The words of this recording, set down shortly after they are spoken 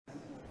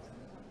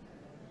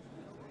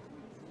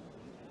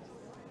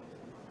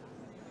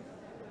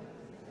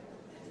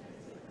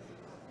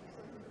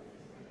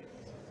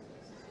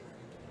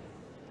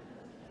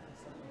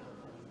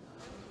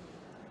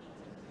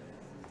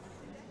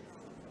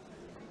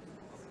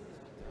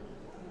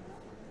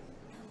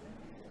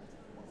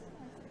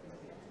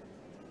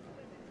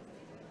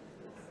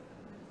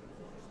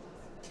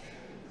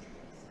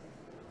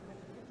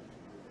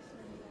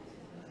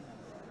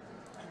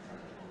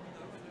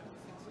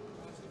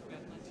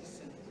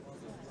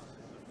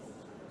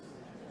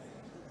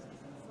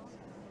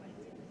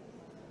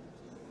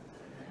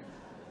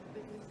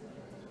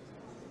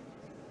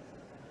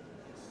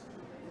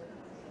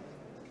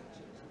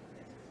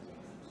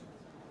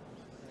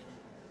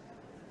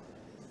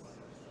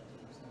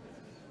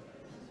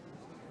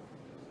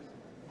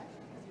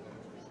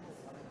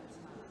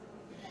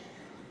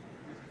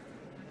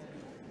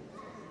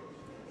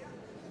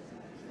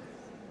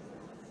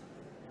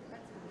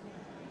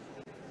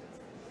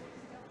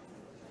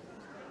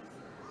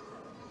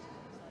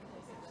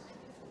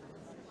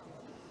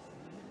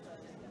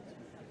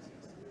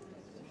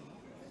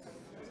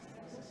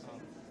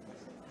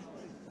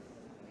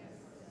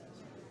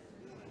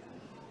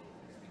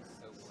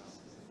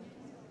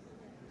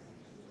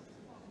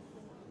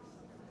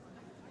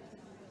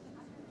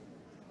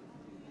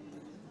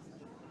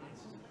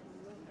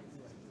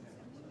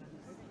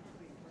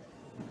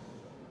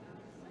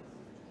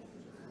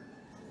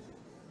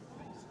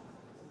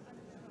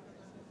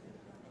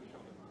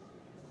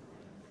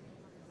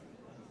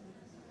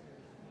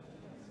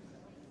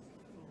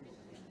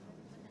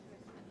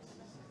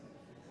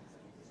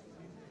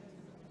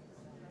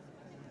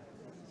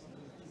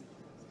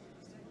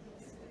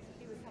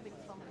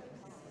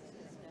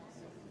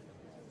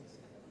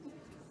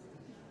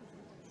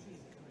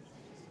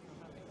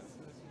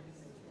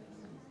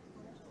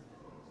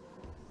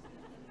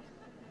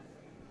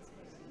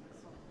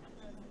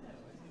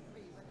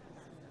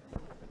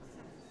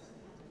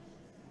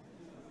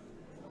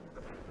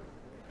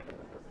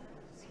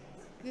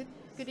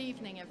Good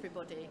evening,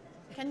 everybody.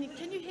 Can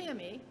you hear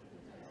me?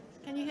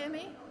 Can you hear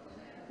me?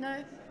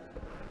 No?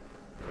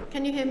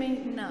 Can you hear me?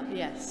 No.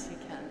 Yes, you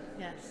can.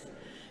 Yes.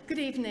 Good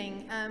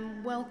evening.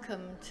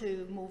 Welcome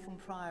to Malvern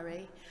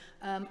Priory.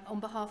 On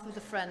behalf of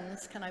the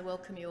Friends, can I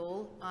welcome you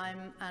all?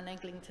 I'm Anne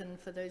Eglinton,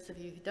 for those of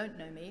you who don't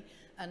know me,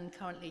 and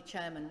currently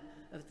chairman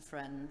of the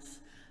Friends.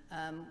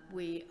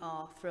 We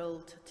are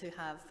thrilled to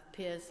have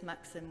Piers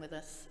Maxim with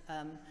us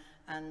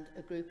and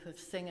a group of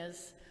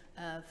singers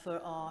for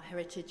our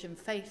Heritage and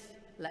Faith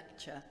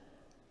lecture.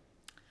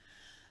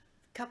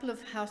 A couple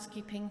of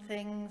housekeeping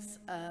things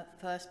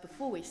first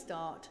before we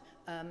start.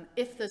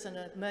 If there's an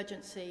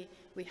emergency,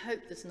 we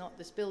hope there's not.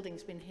 This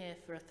building's been here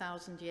for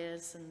 1,000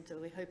 years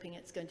and we're hoping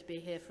it's going to be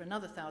here for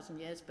another 1,000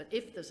 years, but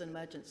if there's an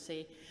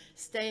emergency,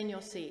 stay in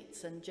your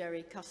seats and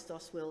Jerry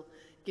Custos will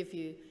give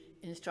you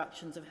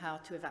instructions of how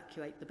to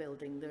evacuate the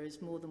building. There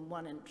is more than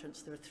one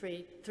entrance. There are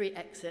three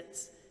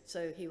exits,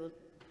 so he will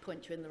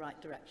point you in the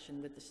right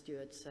direction with the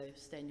steward, so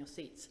stay in your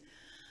seats.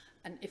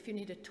 And if you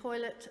need a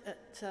toilet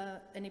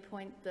at any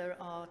point, there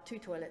are 2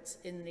 toilets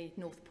in the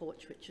north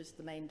porch, which is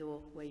the main door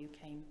where you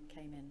came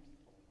in.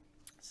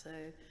 So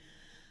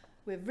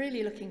we're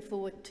really looking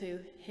forward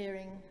to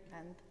hearing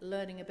and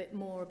learning a bit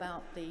more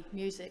about the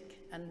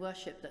music and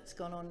worship that's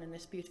gone on in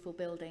this beautiful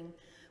building,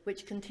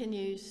 which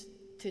continues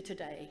to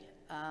today.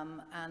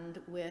 And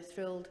we're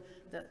thrilled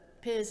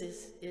that Piers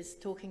is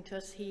talking to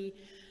us. He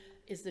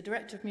is the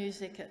Director of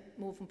Music at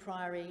Malvern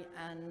Priory,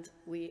 and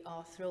we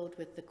are thrilled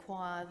with the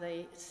choir.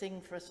 They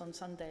sing for us on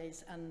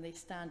Sundays, and the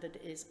standard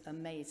is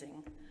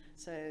amazing.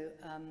 So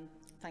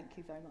thank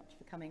you very much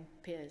for coming,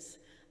 Piers.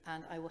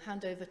 And I will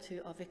hand over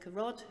to our Vicar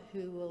Rod,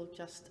 who will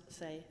just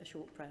say a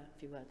short prayer, a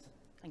few words.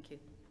 Thank you.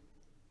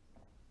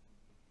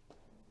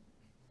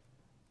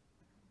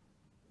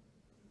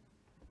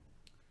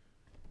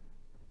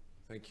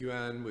 Thank you,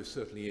 Anne. We're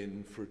certainly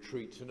in for a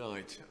treat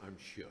tonight, I'm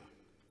sure.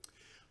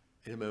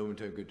 In a moment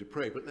I'm going to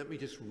pray, but let me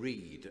just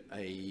read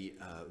a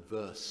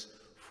verse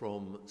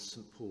from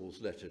St.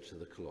 Paul's letter to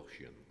the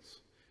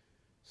Colossians.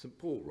 St.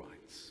 Paul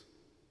writes,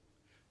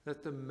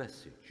 "Let the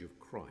message of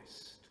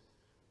Christ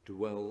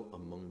dwell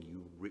among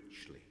you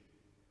richly,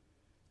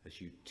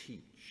 as you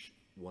teach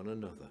one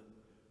another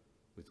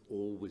with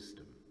all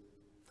wisdom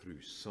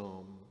through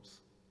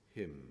psalms,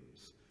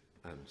 hymns,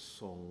 and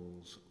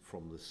songs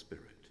from the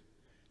Spirit,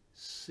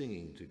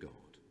 singing to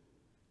God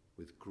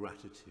with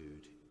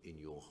gratitude in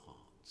your hearts."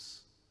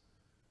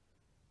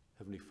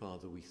 Heavenly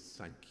Father, we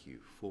thank you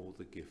for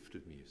the gift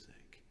of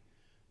music.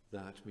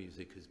 That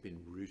music has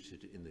been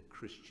rooted in the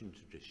Christian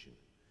tradition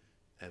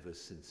ever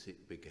since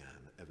it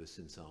began, ever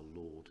since our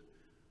Lord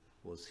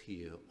was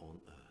here on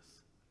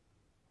earth.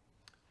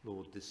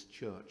 Lord, this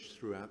church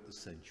throughout the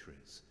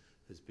centuries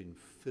has been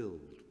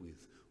filled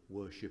with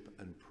worship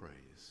and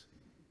praise,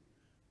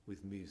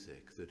 with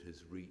music that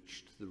has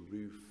reached the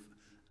roof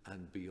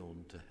and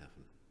beyond to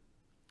heaven.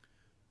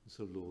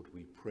 So, Lord,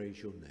 we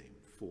praise your name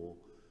for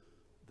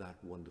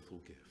that wonderful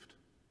gift.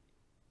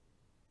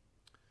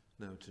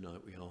 Now,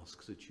 tonight, we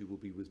ask that you will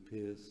be with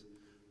Piers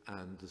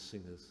and the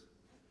singers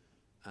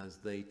as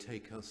they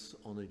take us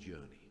on a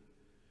journey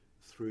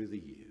through the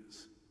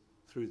years,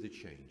 through the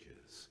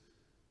changes,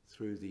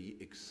 through the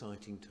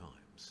exciting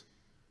times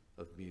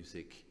of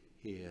music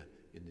here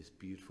in this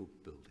beautiful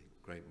building,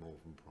 Great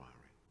Malvern Priory.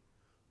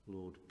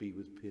 Lord, be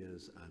with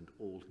Piers and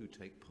all who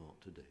take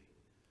part today.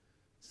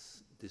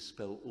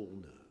 Dispel all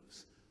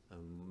nerves,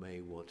 and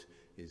may what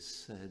is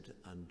said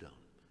and done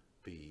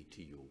be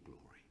to your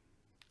glory.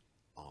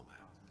 Amen.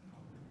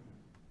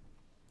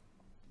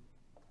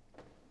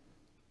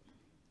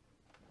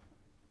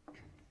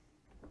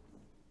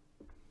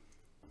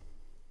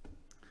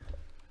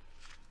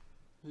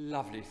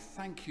 Lovely.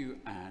 Thank you,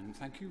 Anne.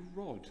 Thank you,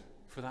 Rod,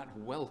 for that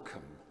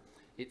welcome.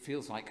 It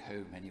feels like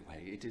home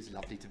anyway. It is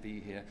lovely to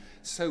be here.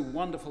 So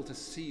wonderful to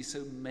see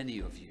so many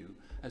of you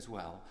as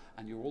well,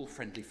 and you're all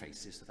friendly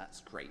faces, so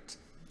that's great.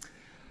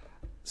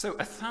 So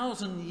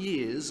 1,000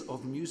 years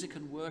of music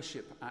and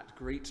worship at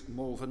Great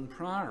Malvern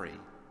Priory.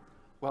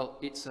 Well,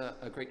 it's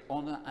a great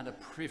honour and a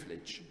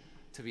privilege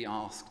to be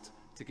asked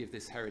to give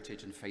this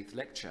Heritage and Faith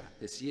lecture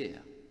this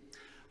year.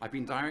 I've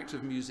been Director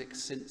of Music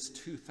since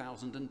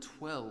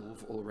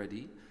 2012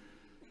 already,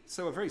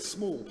 so a very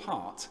small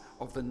part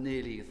of the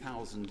nearly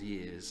 1,000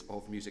 years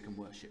of music and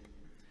worship.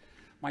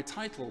 My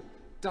title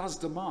does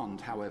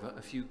demand, however,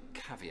 a few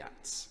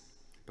caveats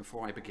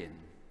before I begin.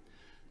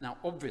 Now,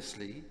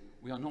 obviously,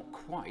 we are not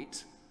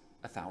quite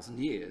 1,000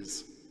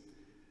 years.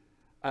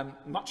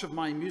 Much of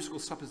my musical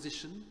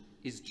supposition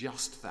is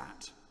just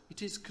that.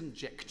 It is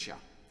conjecture,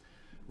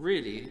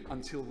 really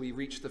until we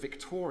reach the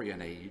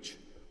Victorian age,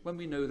 when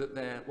we know that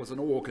there was an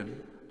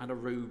organ and a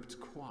robed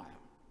choir.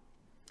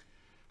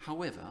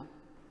 However,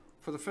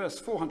 for the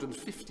first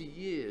 450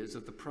 years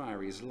of the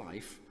Priory's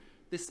life,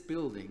 this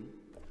building,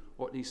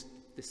 or at least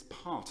this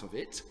part of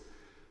it,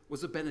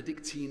 was a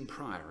Benedictine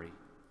priory,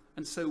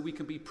 and so we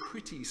can be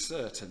pretty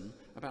certain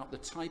about the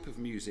type of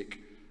music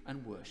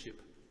and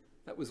worship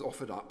that was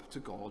offered up to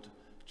God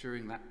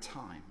during that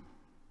time.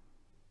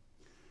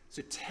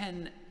 So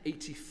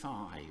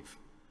 1085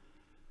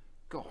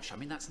 Gosh, I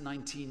mean, that's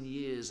 19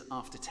 years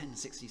after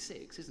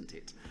 1066, isn't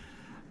it?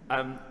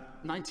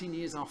 19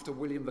 years after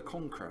William the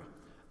Conqueror.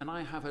 And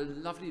I have a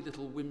lovely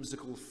little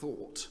whimsical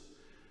thought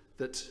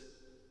that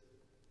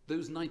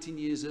those 19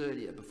 years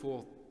earlier,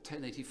 before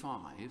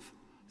 1085,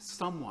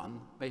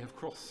 someone may have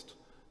crossed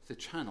the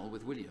channel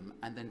with William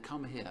and then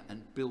come here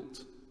and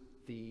built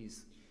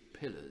these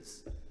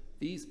pillars.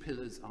 These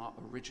pillars are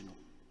original.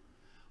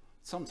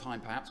 Sometime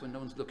perhaps when no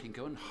one's looking,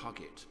 go and hug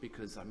it,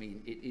 because I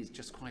mean it is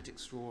just quite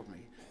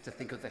extraordinary to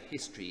think of the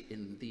history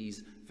in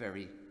these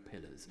very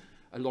pillars.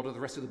 A lot of the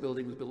rest of the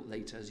building was built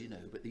later, as you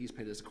know, but these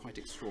pillars are quite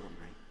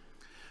extraordinary.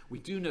 We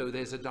do know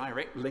there's a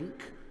direct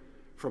link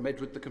from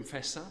Edward the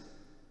Confessor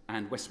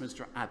and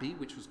Westminster Abbey,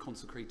 which was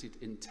consecrated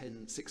in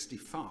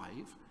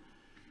 1065,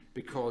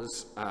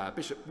 because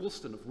Bishop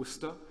Wulstan of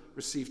Worcester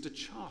received a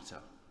charter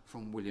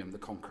from William the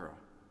Conqueror.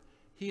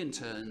 He in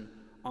turn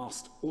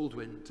asked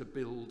Aldwyn to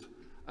build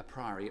a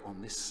priory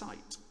on this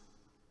site.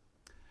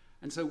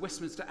 And so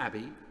Westminster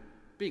Abbey,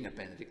 being a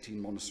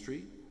Benedictine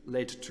monastery,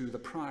 led to the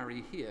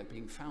priory here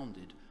being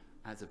founded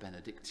as a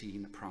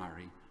Benedictine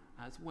priory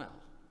as well.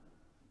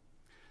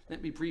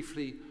 Let me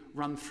briefly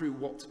run through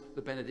what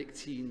the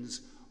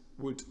Benedictines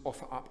would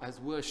offer up as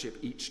worship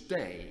each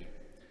day.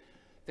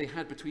 They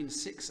had between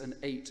 6 and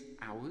 8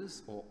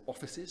 hours, or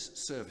offices,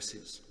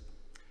 services.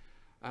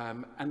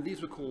 And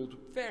these were called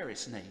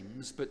various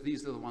names, but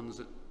these are the ones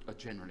that are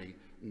generally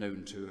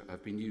known to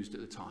have been used at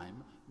the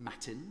time.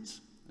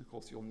 Matins, of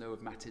course you'll know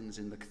of matins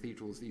in the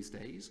cathedrals these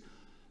days.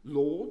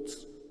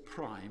 Lauds,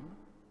 prime,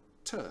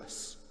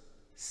 terce,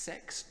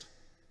 sext,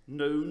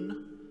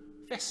 none,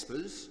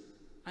 vespers,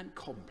 and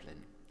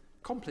compline.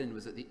 Compline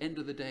was at the end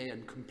of the day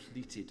and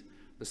completed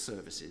the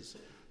services.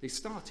 They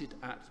started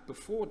at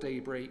before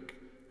daybreak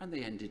and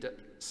they ended at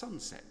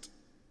sunset.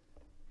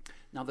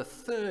 Now the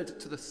 3rd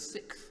to the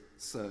 6th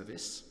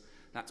service,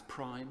 that's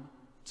prime,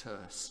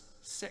 terce,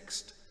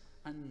 sext,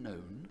 and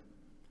none,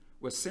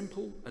 were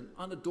simple and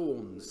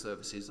unadorned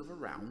services of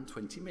around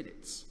 20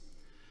 minutes.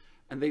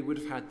 And they would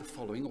have had the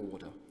following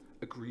order: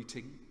 a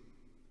greeting,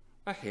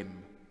 a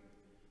hymn,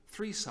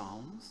 3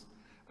 psalms,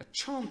 a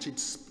chanted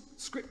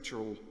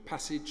scriptural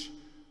passage,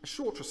 a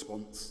short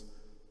response,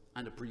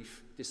 and a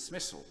brief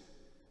dismissal.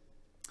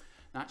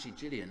 Now, actually,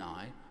 Gilly and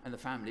I and the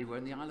family were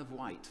in the Isle of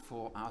Wight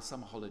for our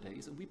summer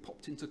holidays, and we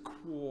popped into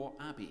Quor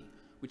Abbey,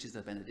 which is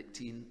the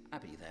Benedictine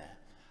abbey there.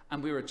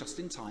 And we were just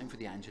in time for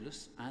the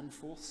Angelus and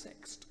for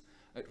Sext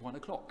at 1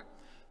 o'clock.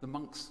 The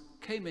monks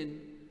came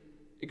in,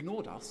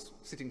 ignored us,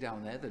 sitting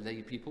down there, the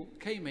lay people,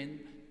 came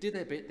in, did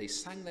their bit, they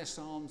sang their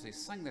psalms, they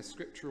sang their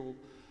scriptural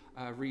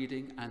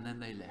reading, and then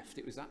they left.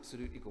 It was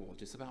absolutely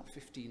gorgeous, about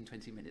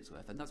 15-20 minutes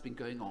worth, and that's been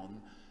going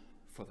on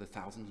for the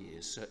 1,000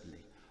 years,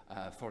 certainly,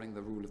 following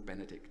the rule of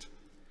Benedict.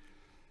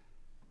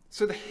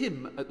 So the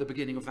hymn at the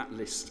beginning of that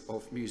list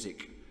of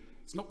music,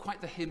 it's not quite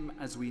the hymn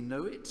as we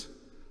know it,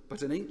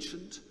 but an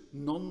ancient,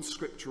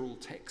 non-scriptural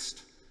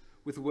text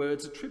with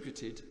words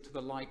attributed to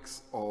the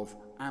likes of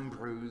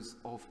Ambrose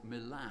of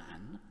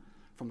Milan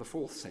from the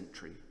 4th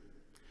century.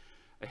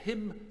 A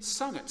hymn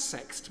sung at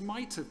Sext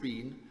might have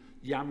been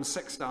Iam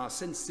sexta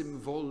sensim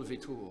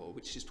volvitur,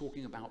 which is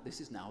talking about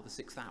this is now the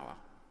 6th hour.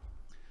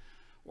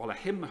 While a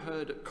hymn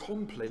heard at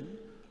Compline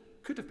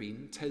could have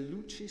been Te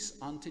lucis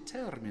ante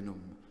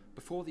terminum,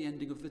 before the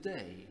ending of the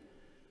day.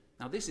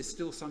 Now this is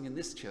still sung in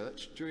this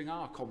church during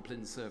our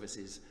Compline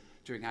services,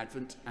 during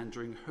Advent and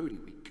during Holy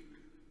Week.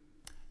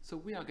 So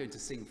we are going to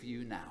sing for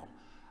you now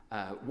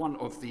one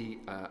of the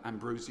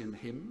Ambrosian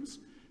hymns,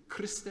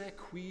 Christe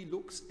qui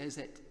lux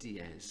eset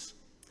dies.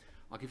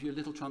 I'll give you a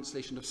little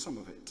translation of some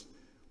of it.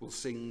 We'll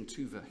sing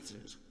 2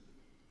 verses.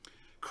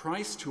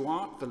 Christ, who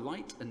art the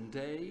light and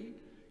day,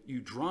 you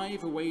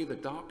drive away the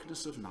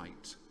darkness of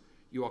night.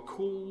 You are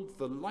called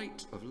the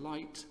light of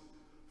light,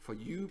 for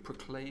you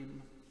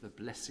proclaim the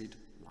blessed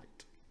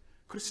light.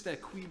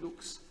 Christe qui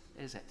lux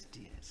eset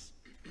dies.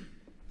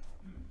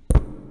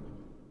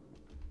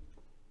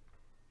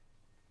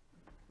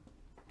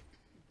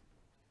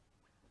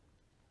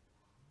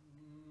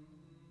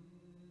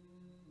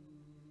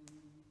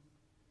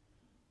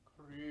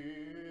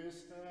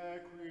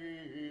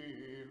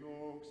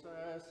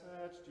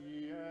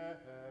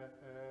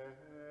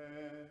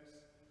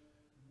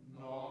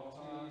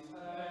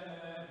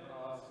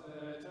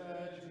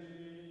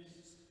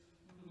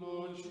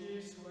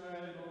 Lucis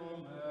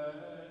velum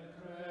et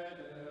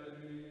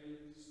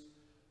crederis,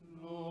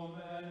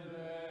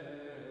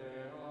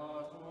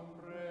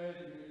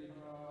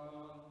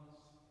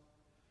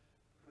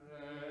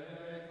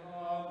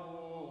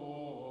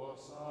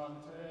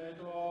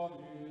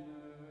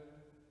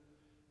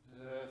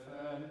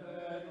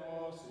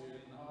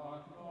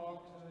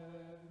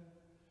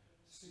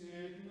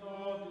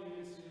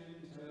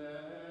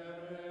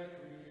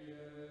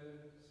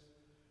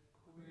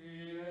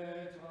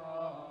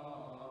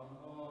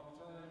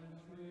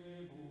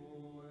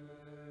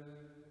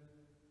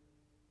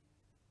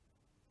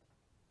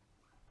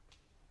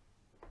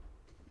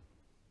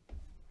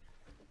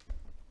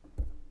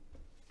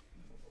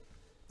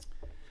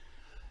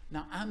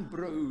 Now,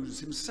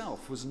 Ambrose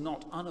himself was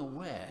not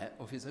unaware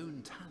of his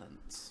own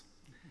talents.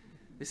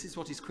 This is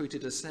what he's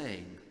quoted as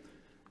saying: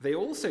 "They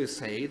also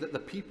say that the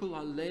people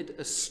are led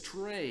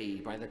astray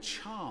by the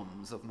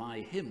charms of my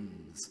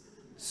hymns.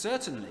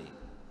 Certainly,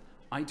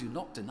 I do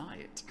not deny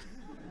it."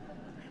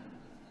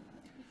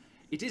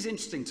 It is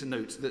interesting to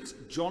note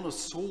that John of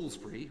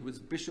Salisbury, who was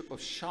Bishop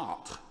of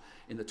Chartres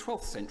in the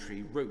 12th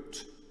century,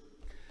 wrote,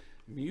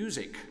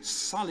 "Music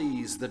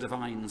sullies the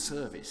divine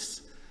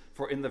service,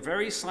 for in the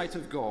very sight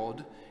of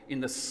God, in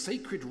the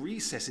sacred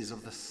recesses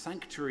of the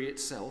sanctuary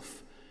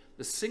itself,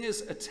 the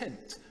singers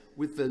attempt,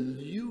 with the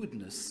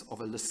lewdness of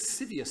a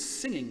lascivious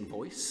singing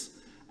voice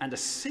and a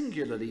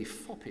singularly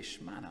foppish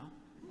manner,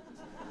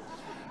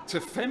 to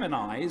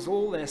feminize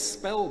all their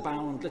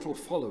spellbound little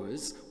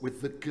followers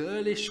with the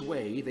girlish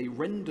way they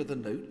render the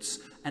notes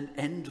and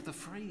end the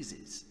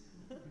phrases."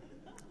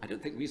 I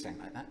don't think we sang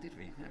like that, did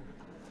we? No.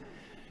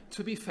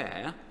 To be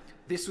fair,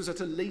 this was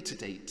at a later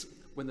date,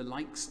 when the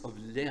likes of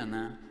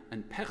Léonin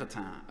and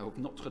Perrotin of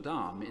Notre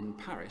Dame in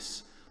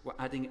Paris were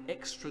adding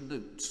extra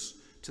notes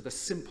to the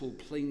simple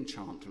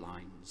plainchant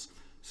lines,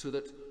 so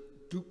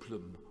that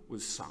duplum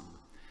was sung.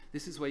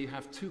 This is where you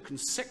have two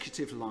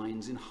consecutive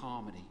lines in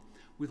harmony,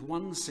 with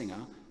one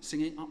singer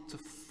singing up to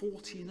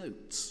 40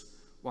 notes,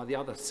 while the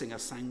other singer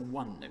sang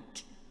one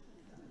note.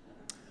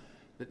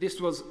 That this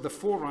was the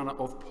forerunner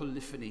of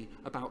polyphony,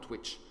 about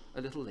which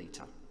a little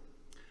later.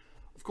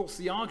 Of course,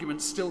 the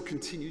arguments still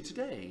continue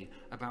today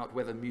about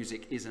whether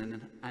music is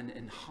an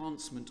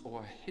enhancement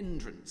or a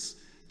hindrance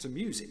to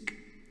music.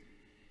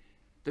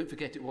 Don't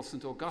forget, it was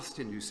St.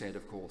 Augustine who said,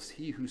 of course,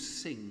 "He who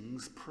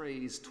sings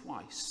prays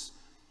twice,"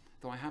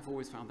 though I have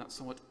always found that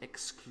somewhat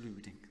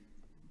excluding.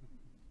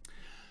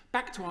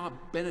 Back to our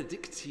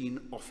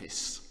Benedictine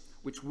office,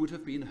 which would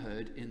have been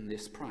heard in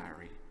this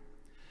priory.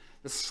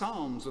 The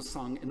psalms were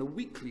sung in a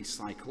weekly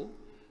cycle,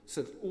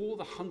 so that all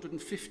the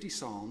 150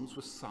 psalms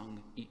were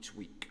sung each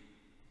week.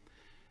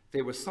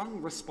 They were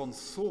sung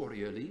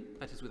responsorially,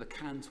 that is with a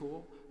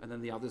cantor and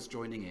then the others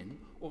joining in,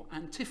 or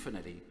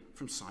antiphonally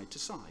from side to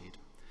side,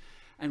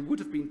 and would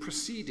have been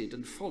preceded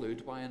and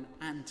followed by an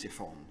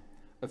antiphon,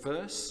 a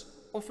verse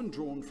often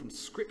drawn from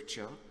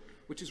scripture,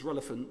 which is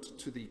relevant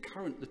to the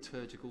current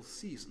liturgical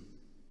season.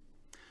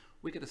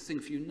 We're going to sing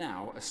for you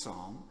now a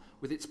psalm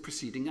with its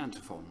preceding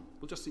antiphon.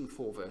 We'll just sing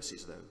 4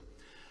 verses, though.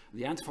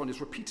 The antiphon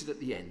is repeated at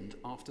the end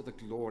after the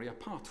Gloria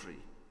Patri.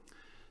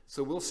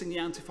 So we'll sing the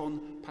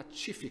antiphon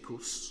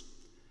Pacificus,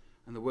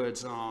 and the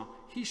words are,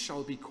 "He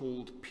shall be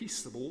called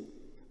peaceable,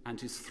 and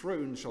his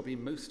throne shall be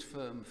most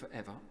firm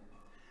forever."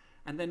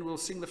 And then we'll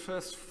sing the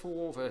first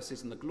 4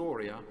 verses in the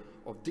Gloria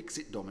of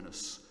Dixit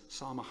Dominus,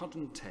 Psalm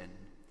 110.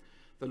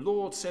 "The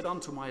Lord said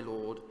unto my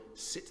Lord,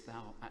 sit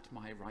thou at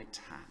my right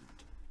hand."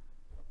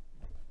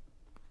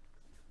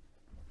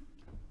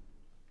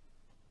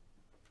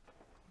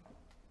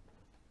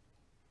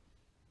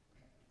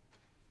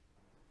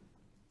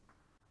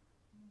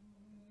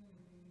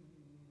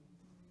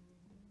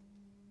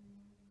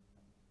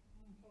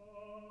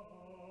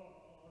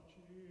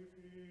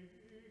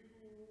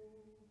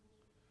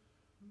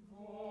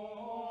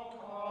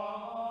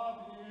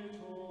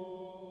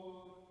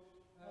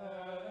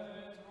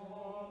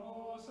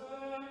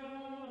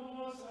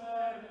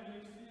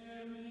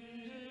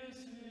 Filii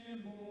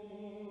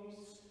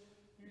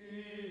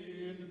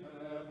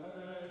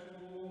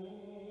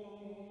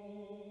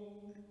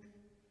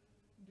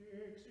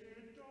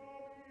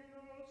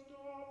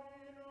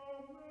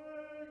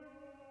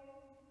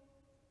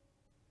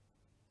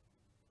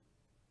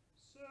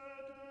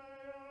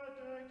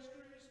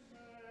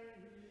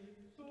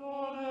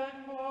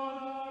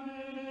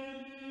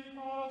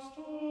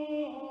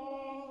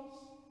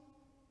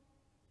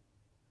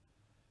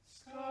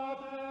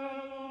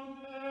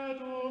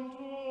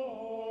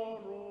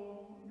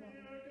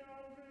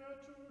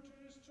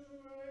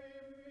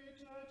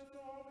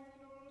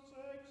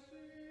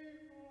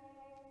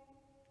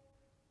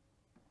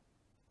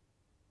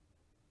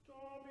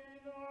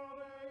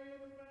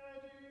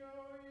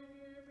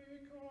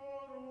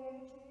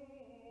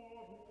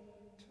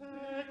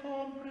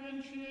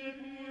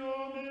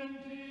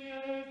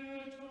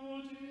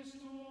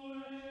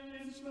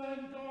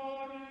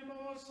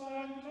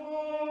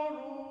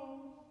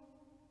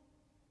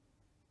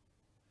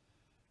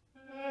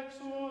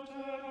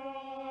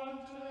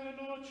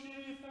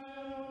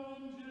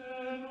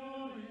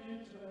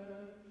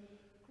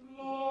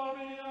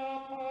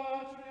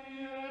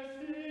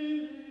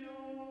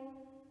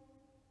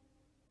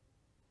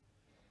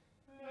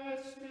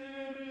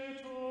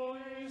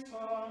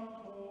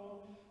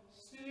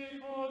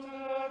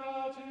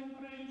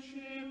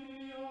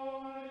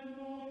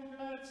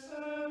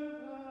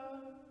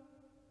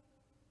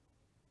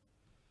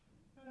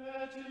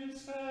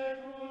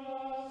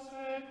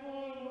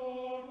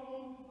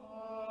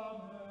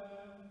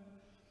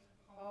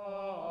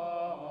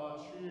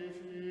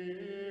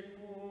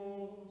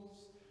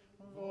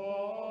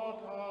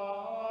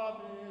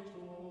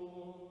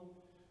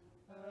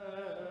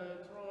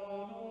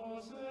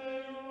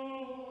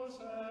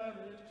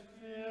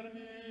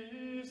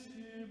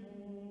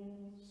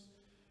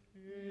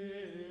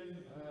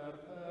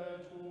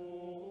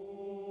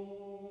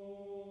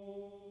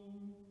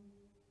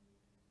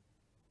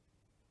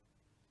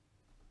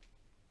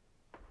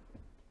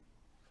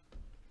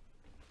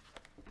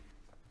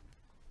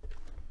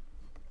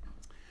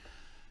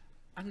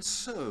And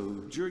so,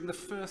 during the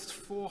first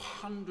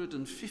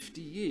 450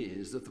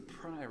 years of the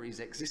Priory's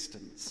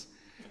existence,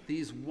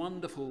 these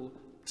wonderful,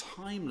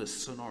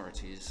 timeless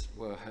sonorities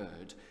were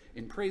heard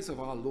in praise of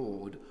our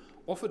Lord,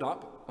 offered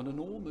up on an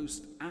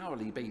almost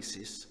hourly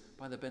basis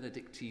by the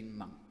Benedictine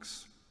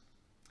monks.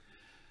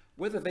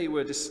 Whether they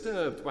were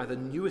disturbed by the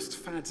newest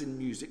fads in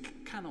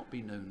music cannot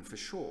be known for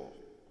sure.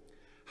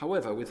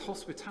 However, with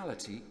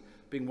hospitality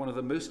being one of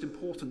the most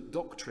important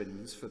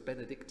doctrines for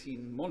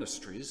Benedictine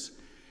monasteries,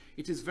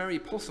 it is very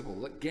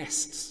possible that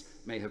guests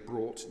may have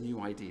brought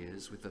new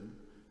ideas with them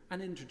and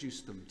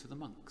introduced them to the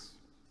monks.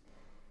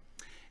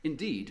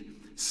 Indeed,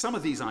 some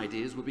of these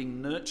ideas were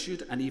being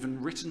nurtured and even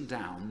written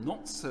down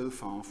not so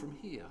far from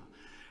here,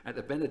 at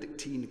the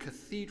Benedictine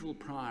Cathedral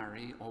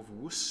Priory of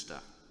Worcester.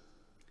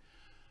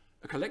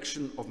 A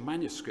collection of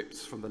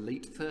manuscripts from the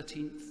late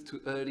 13th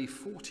to early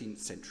 14th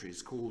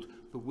centuries called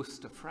the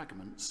Worcester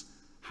Fragments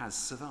has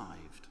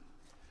survived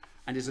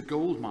and is a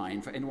goldmine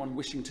for anyone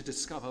wishing to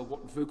discover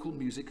what vocal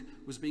music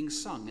was being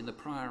sung in the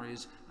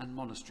priories and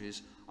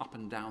monasteries up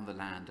and down the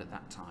land at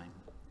that time.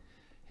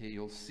 Here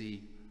you'll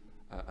see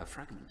a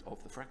fragment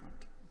of the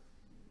fragment.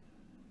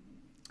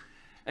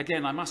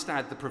 Again, I must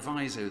add the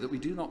proviso that we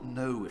do not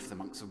know if the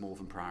monks of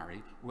Malvern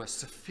Priory were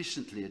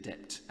sufficiently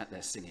adept at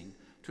their singing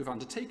to have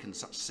undertaken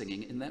such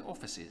singing in their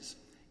offices,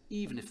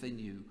 even if they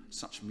knew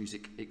such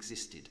music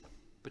existed,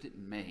 but it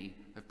may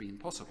have been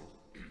possible.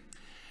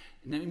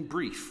 Now, in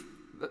brief,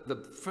 the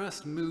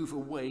first move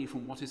away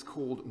from what is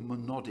called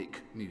monodic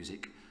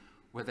music,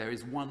 where there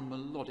is one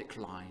melodic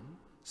line,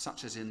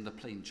 such as in the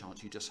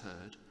plainchant you just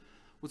heard,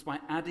 was by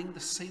adding the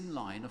same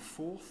line a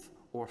fourth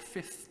or a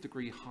fifth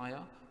degree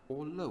higher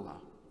or lower.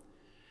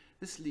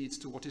 This leads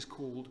to what is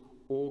called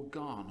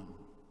organum.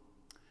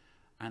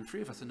 And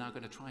three of us are now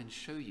going to try and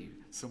show you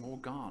some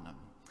organum.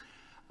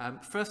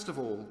 First of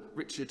all,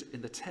 Richard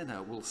in the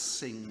tenor will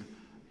sing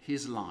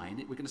his line.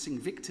 We're going to sing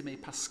Victime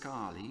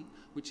Pascali,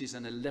 which is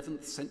an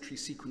 11th century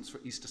sequence for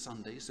Easter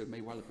Sunday, so it may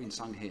well have been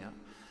sung here.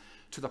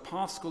 To the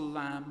Paschal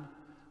Lamb,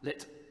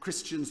 let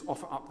Christians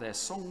offer up their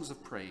songs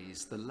of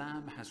praise. The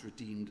Lamb has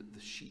redeemed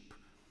the sheep,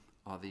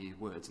 are the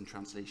words in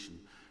translation.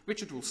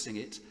 Richard will sing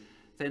it,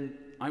 then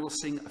I will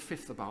sing a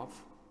fifth above,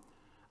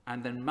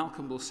 and then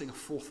Malcolm will sing a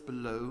fourth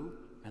below,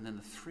 and then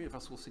the three of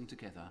us will sing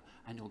together,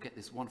 and you'll get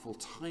this wonderful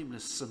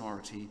timeless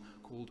sonority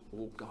called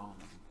organum.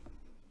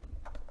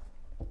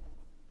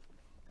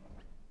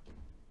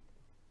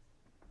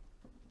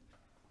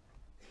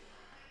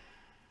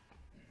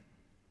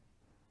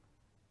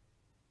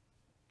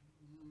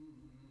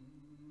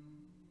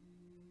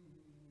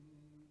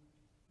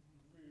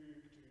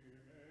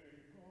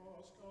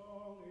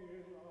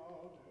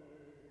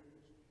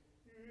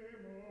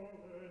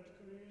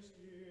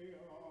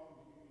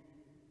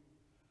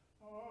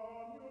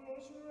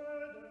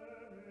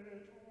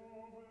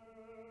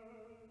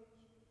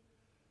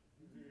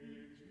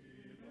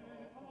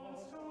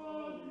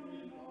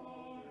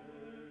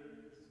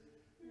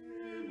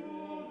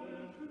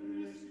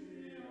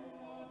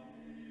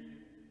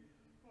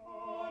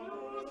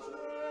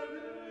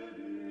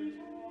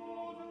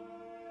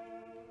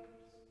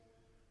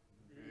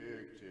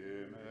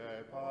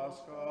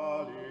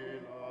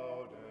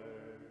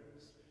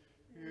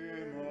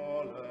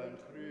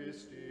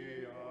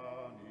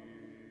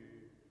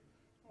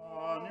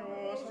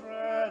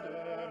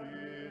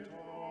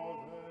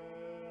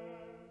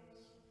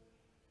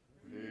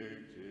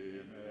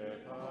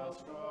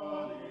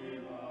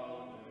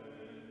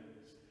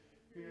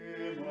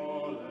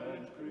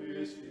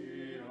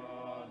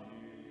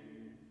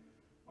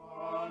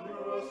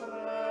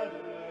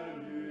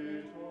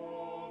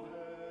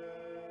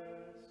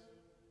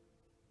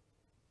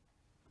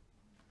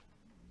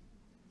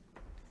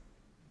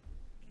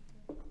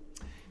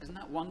 Isn't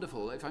that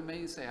wonderful? If I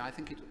may say, I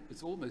think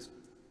it's almost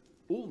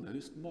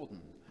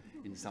modern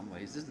in some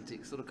ways, isn't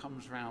it? It sort of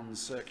comes round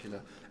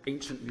circular,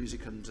 ancient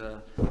music and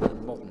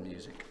modern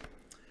music.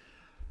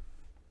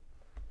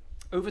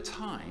 Over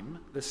time,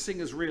 the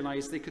singers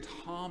realized they could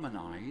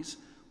harmonize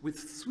with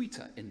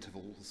sweeter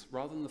intervals.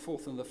 Rather than the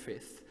fourth and the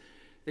fifth,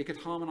 they could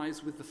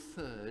harmonize with the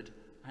third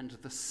and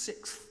the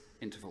sixth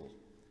interval,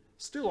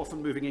 still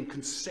often moving in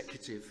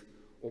consecutive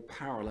or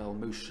parallel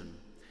motion.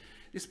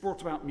 This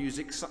brought about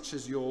music such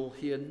as you'll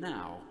hear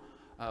now,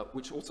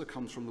 which also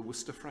comes from the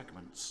Worcester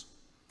Fragments.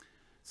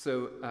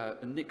 So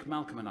Nick,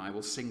 Malcolm and I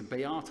will sing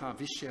Beata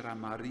Viscera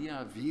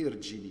Maria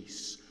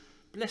Virginis.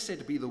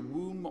 Blessed be the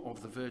womb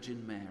of the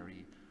Virgin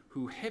Mary,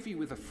 who, heavy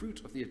with the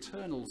fruit of the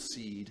eternal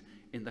seed,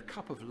 in the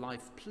cup of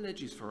life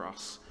pledges for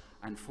us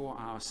and for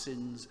our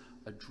sins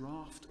a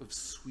draught of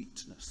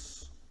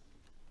sweetness.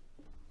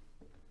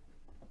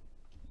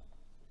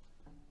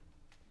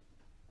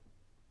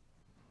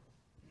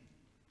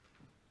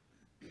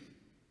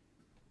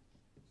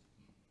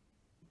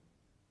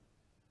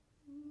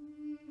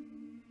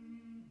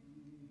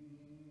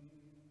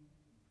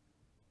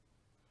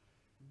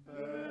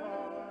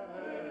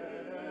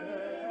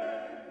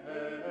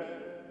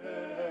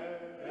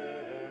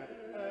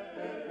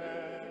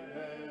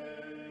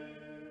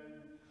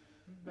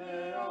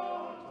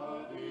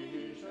 Beata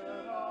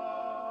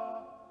viscera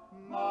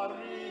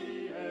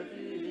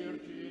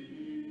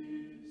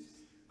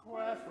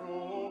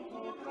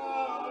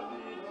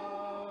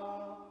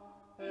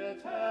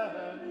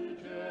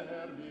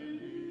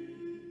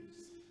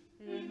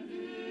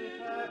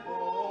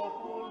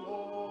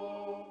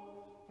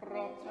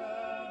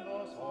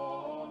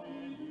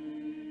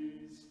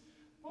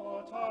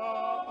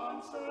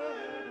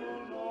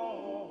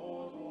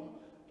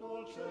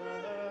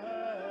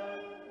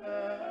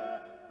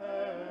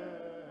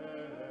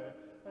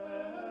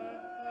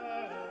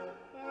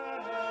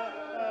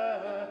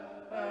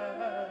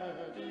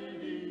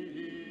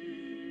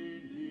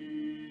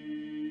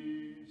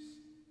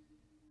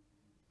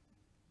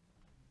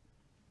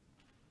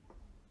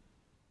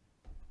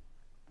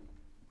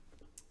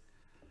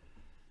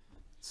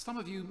Some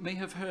of you may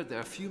have heard there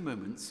a few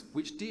moments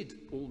which did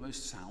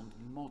almost sound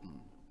modern.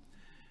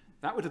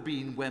 That would have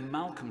been where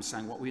Malcolm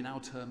sang what we now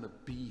term a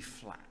B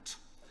flat,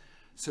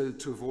 so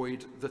to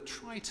avoid the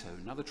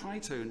tritone. Now the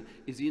tritone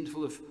is the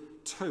interval of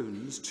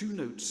tones, two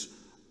notes,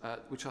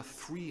 which are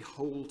three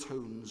whole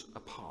tones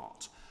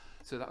apart.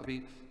 So that would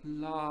be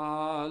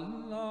la,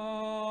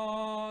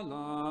 la,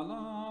 la,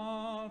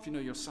 la. If you know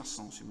your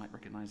Sassons, you might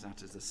recognize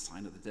that as the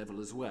sign of the devil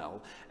as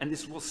well. And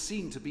this was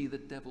seen to be the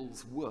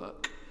devil's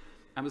work,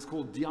 and was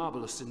called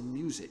Diabolus in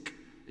music,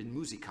 in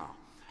musica,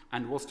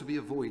 and was to be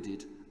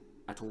avoided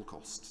at all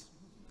costs.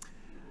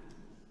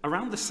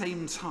 Around the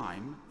same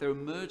time, there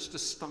emerged a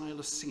style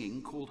of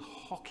singing called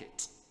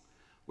hocket,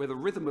 where the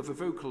rhythm of a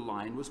vocal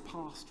line was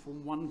passed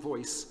from one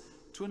voice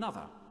to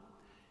another.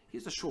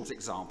 Here's a short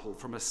example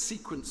from a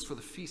sequence for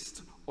the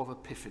Feast of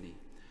Epiphany.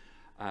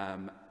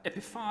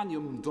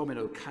 Epiphanium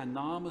Domino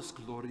canamus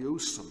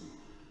gloriosum,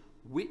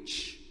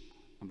 which,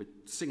 and we're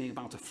singing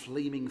about a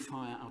flaming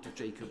fire out of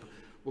Jacob,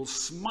 will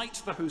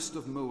smite the host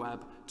of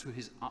Moab to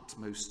his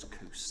utmost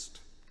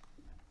coast.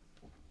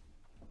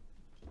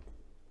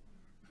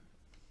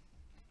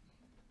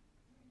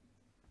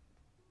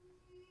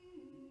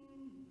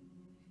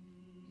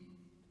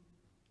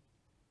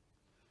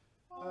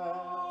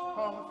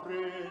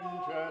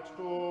 Confringet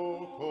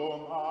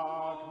ducum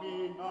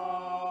agmina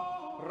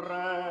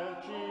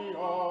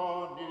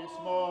regionis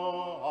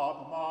Moab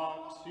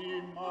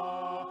maxima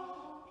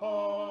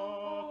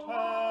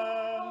potentia.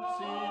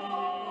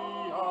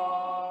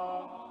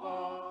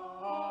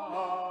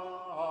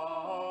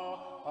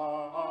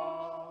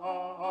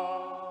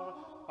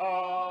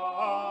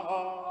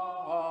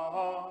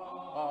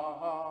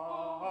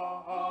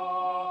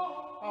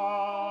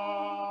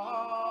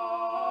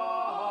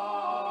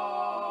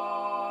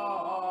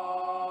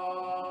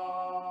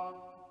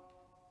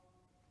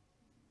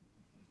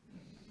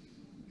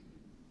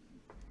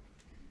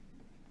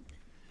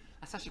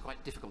 That's actually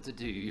quite difficult to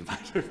do, you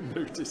might have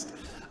noticed.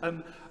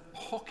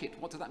 Hocket,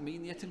 what does that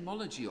mean? The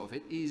etymology of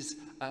it is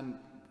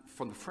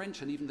from the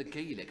French and even the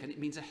Gaelic, and it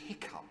means a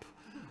hiccup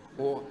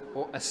or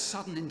a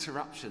sudden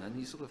interruption, and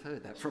you sort of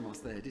heard that from us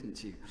there,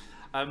 didn't you?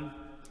 A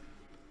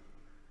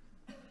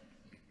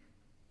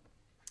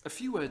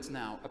few words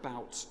now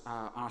about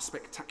our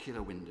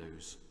spectacular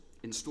windows,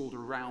 installed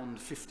around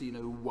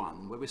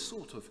 1501, where we're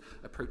sort of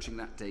approaching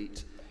that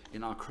date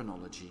in our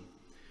chronology.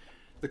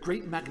 The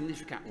great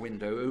Magnificat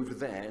window over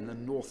there in the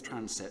north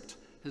transept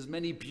has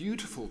many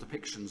beautiful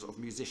depictions of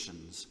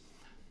musicians.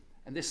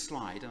 And this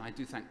slide, and I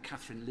do thank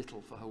Katherine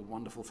Little for her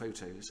wonderful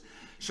photos,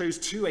 shows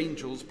two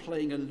angels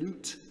playing a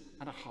lute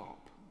and a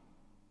harp.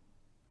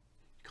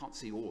 You can't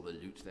see all the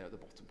lute there at the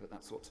bottom, but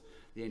that's what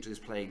the angel is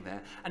playing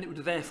there. And it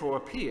would therefore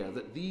appear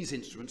that these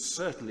instruments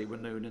certainly were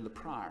known in the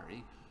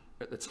Priory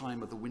at the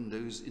time of the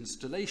window's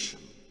installation.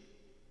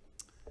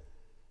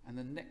 And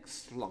the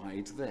next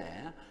slide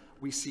there,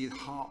 we see the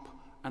harp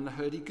and the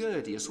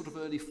hurdy-gurdy, a sort of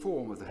early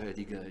form of the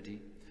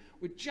hurdy-gurdy.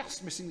 We're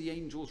just missing the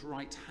angel's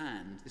right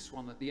hand, this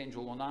one, the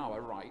angel on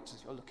our right,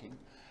 as you're looking.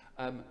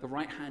 The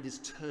right hand is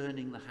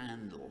turning the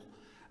handle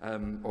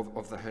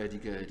of the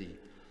hurdy-gurdy.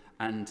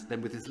 And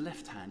then with his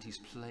left hand, he's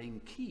playing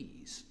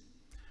keys.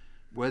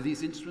 Were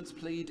these instruments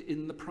played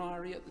in the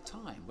Priory at the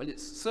time? Well,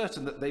 it's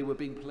certain that they were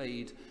being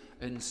played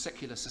in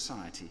secular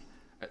society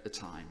at the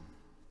time.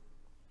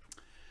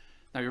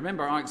 Now, you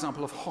remember our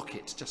example of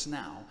hocket just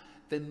now.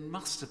 There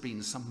must have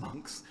been some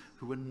monks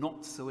who were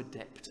not so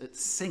adept at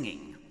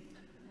singing,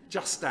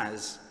 just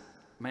as,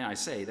 may I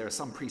say, there are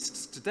some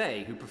priests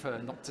today who prefer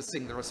not to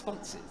sing the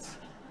responses.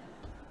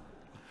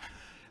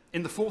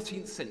 In the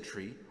 14th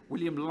century,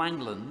 William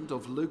Langland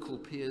of local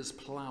Piers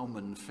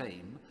ploughman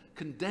fame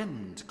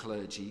condemned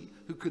clergy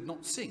who could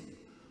not sing,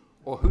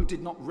 or who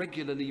did not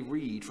regularly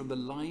read from the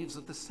lives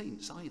of the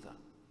saints either.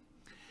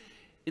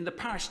 In the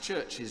parish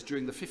churches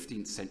during the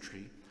 15th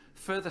century,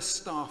 further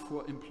staff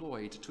were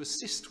employed to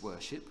assist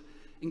worship,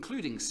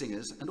 including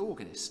singers and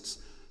organists.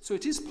 So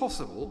it is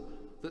possible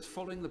that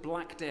following the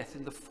Black Death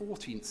in the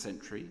 14th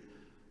century,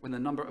 when the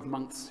number of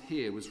monks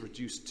here was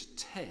reduced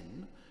to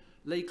 10,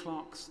 lay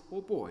clerks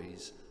or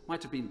boys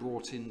might have been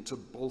brought in to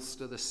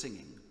bolster the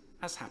singing,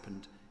 as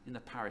happened in the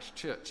parish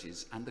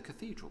churches and the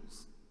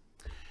cathedrals.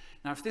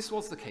 Now, if this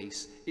was the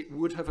case, it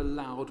would have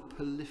allowed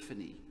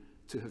polyphony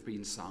to have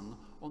been sung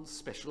on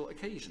special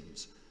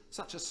occasions,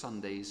 such as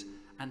Sundays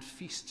and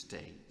feast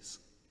days.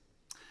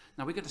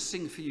 Now we're going to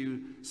sing for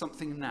you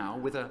something now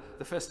with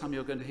the first time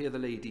you're going to hear the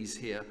ladies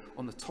here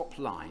on the top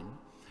line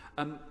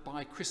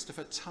by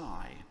Christopher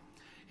Tye.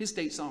 His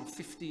dates are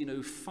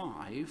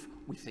 1505,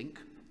 we think,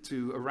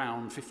 to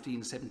around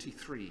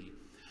 1573.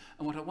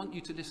 And what I want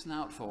you to listen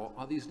out for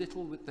are these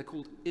little, they're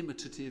called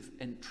imitative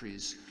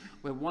entries,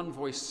 where one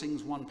voice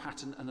sings one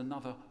pattern and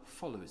another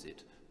follows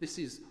it. This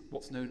is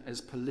what's known as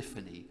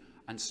polyphony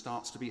and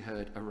starts to be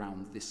heard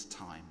around this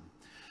time.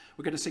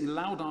 We're going to sing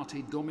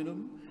Laudate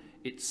Dominum.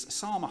 It's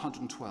Psalm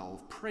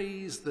 112,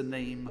 Praise the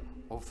Name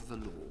of the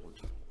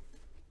Lord.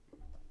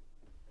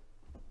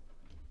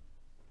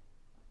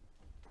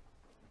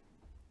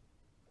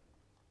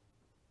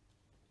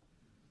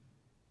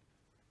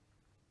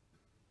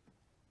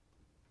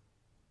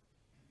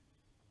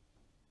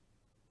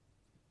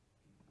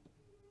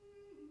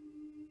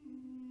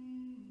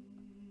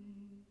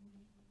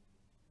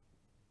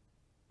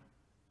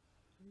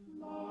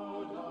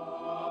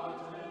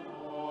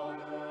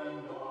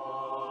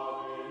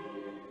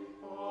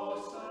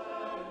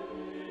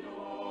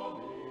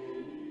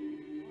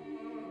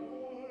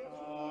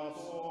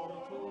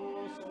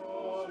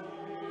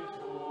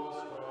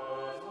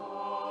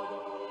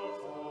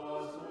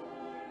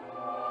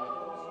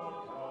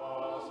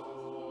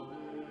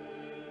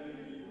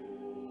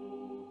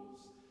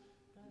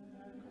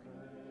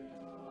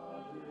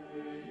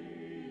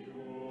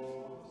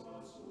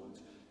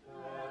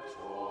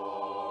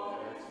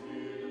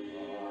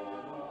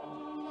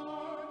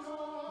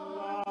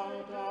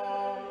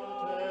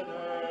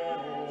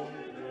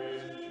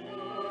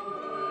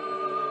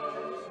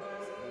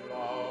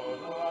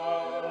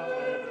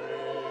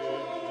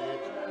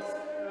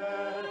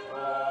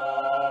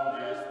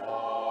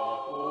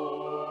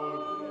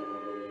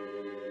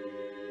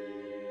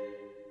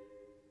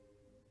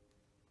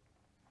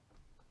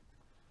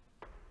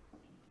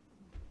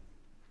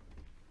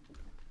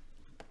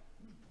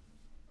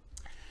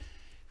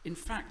 In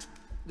fact,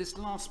 this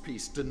last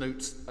piece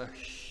denotes a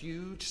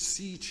huge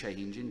sea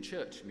change in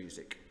church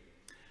music,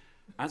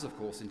 as of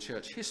course in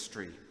church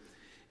history.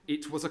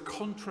 It was a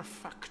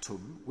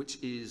contrafactum, which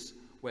is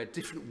where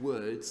different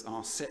words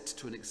are set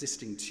to an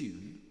existing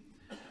tune,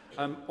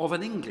 of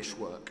an English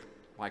work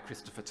by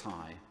Christopher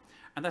Tye.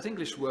 And that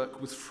English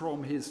work was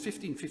from his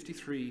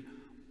 1553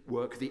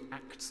 work, The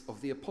Acts of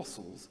the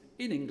Apostles,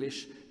 in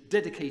English,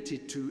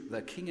 dedicated to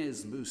the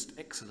King's Most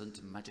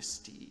Excellent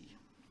Majesty.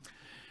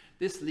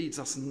 This leads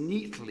us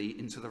neatly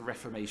into the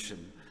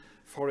Reformation,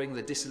 following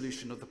the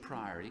dissolution of the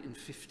Priory in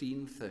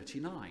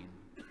 1539.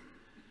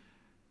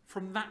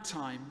 From that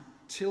time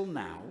till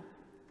now,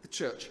 the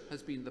church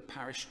has been the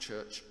parish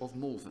church of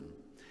Malvern,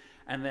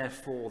 and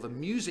therefore the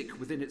music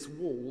within its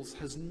walls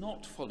has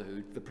not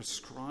followed the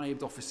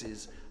prescribed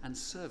offices and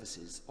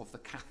services of the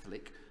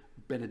Catholic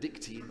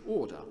Benedictine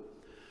order,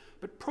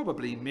 but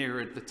probably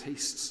mirrored the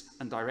tastes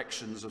and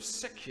directions of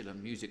secular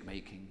music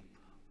making,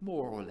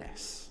 more or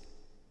less.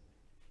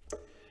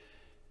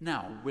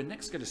 Now, we're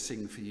next going to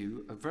sing for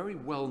you a very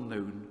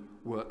well-known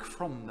work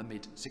from the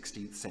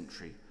mid-16th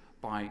century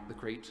by the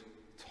great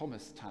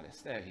Thomas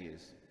Tallis. There he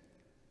is.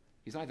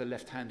 He's either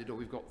left-handed or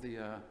we've got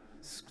the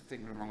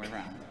thing the wrong way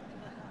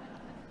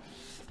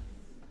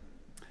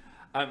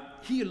around.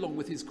 He, along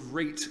with his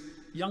great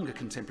younger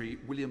contemporary,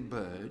 William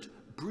Byrd,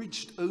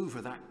 bridged over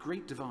that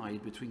great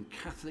divide between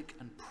Catholic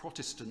and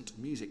Protestant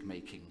music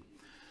making,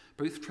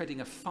 both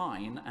treading a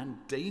fine and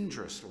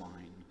dangerous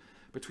line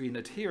between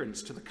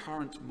adherence to the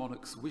current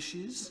monarch's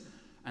wishes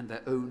and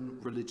their own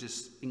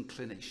religious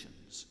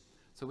inclinations.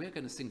 So we're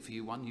going to sing for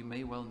you one you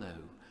may well know,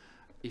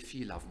 If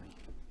Ye Love Me.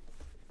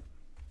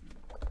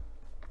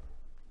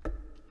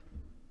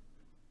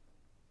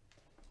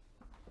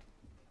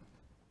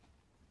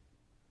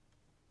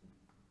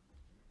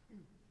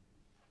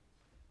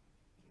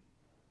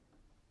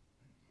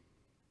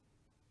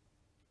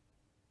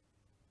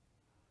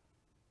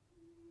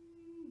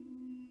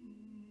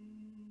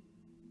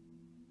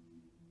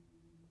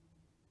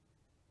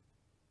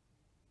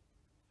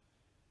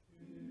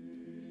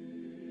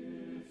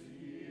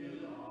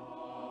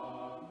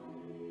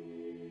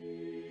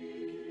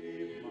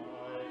 Keep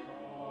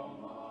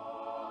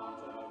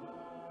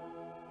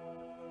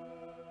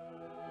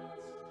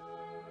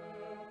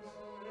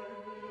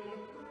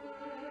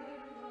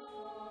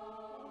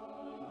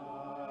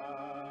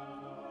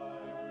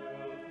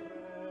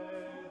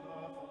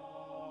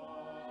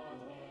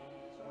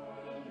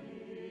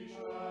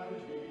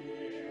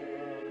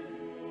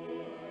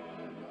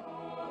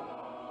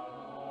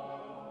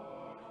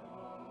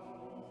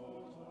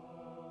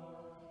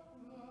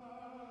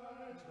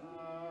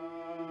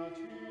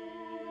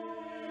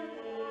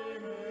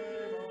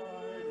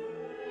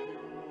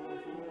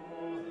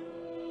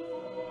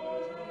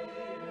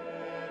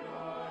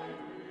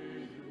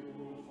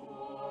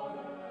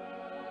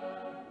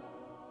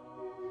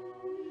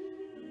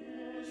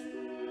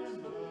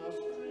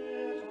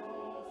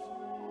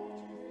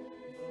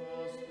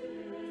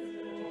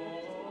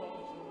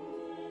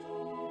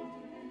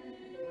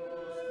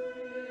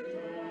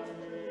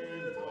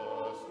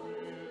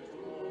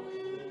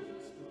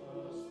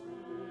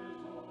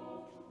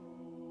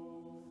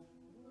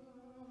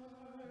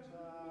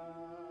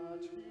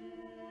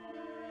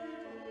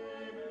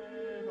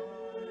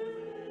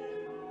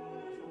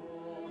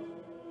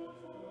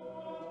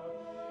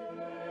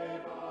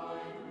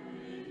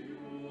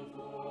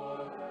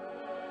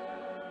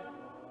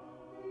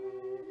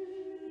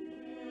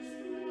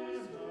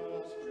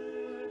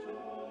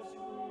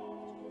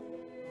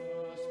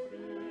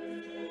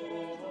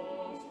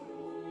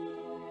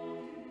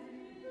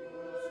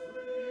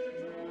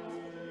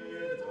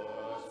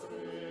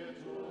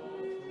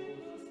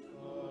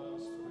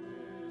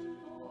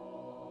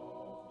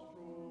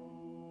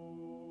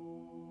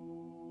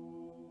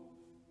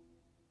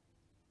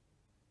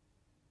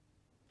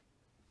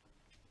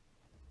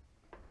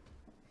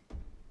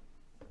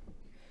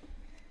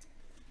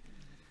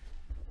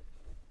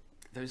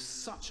There's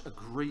such a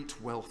great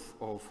wealth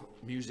of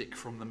music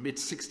from the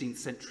mid-16th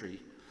century,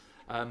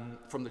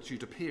 from the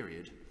Tudor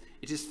period.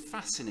 It is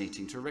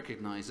fascinating to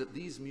recognise that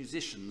these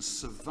musicians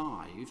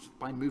survived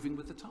by moving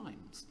with the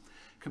times,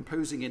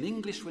 composing in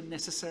English when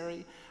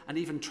necessary, and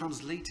even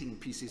translating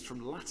pieces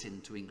from Latin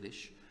to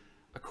English,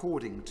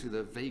 according to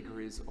the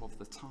vagaries of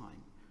the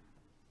time.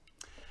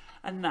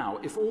 And now,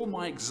 if all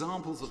my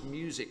examples of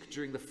music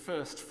during the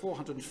first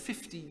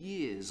 450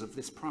 years of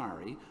this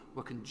priory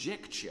were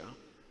conjecture,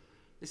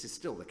 this is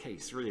still the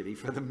case, really,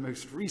 for the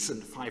most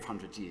recent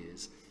 500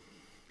 years.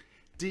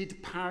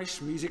 Did parish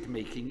music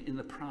making in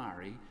the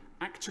priory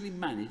actually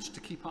manage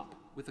to keep up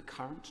with the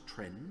current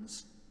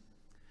trends?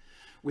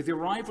 With the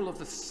arrival of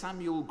the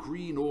Samuel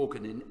Green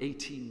organ in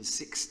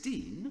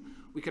 1816,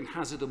 we can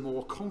hazard a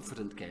more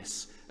confident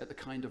guess at the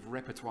kind of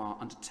repertoire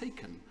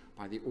undertaken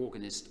by the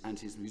organist and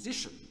his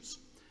musicians.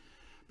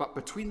 But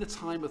between the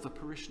time of the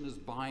parishioners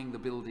buying the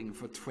building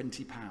for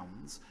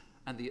 £20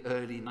 and the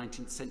early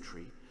 19th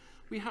century,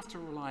 we have to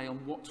rely on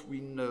what we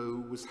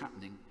know was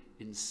happening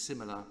in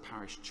similar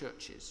parish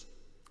churches.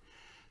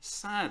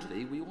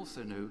 Sadly, we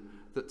also know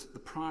that the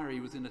priory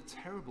was in a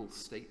terrible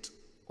state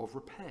of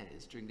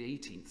repairs during the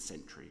 18th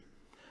century,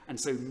 and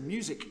so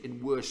music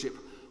in worship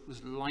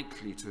was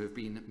likely to have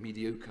been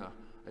mediocre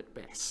at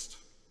best.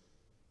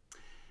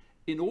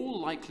 In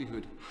all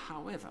likelihood,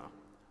 however,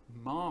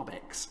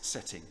 Marbeck's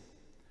setting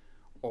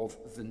of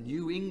the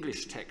New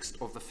English text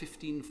of the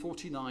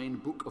 1549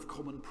 Book of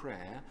Common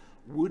Prayer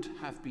would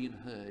have been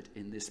heard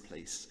in this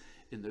place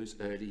in those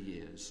early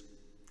years.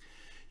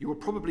 You will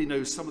probably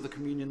know some of the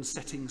communion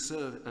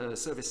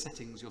service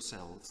settings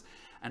yourselves,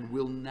 and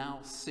will now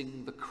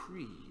sing the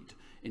Creed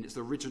in its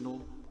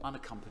original,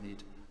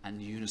 unaccompanied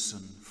and unison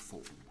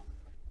form.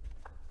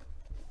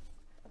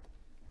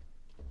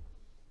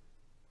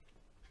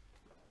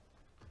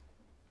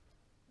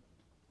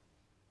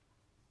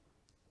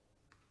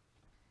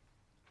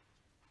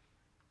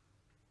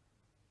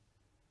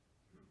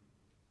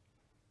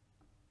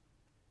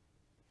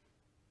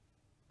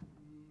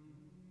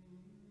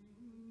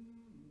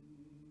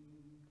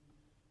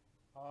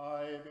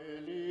 I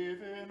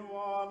believe in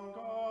one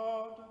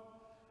God,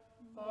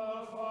 the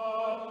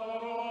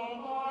Father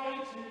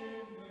Almighty,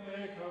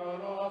 maker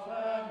of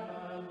heaven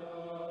and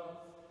earth,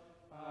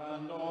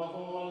 and of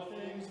all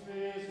things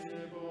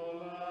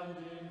visible and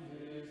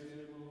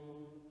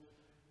invisible,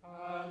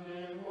 and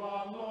in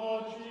one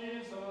Lord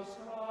Jesus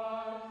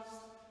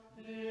Christ,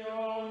 the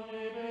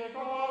only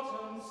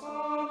begotten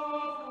Son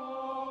of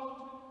God,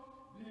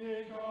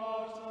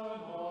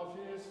 begotten of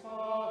his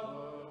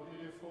Father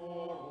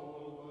before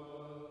all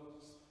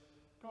worlds,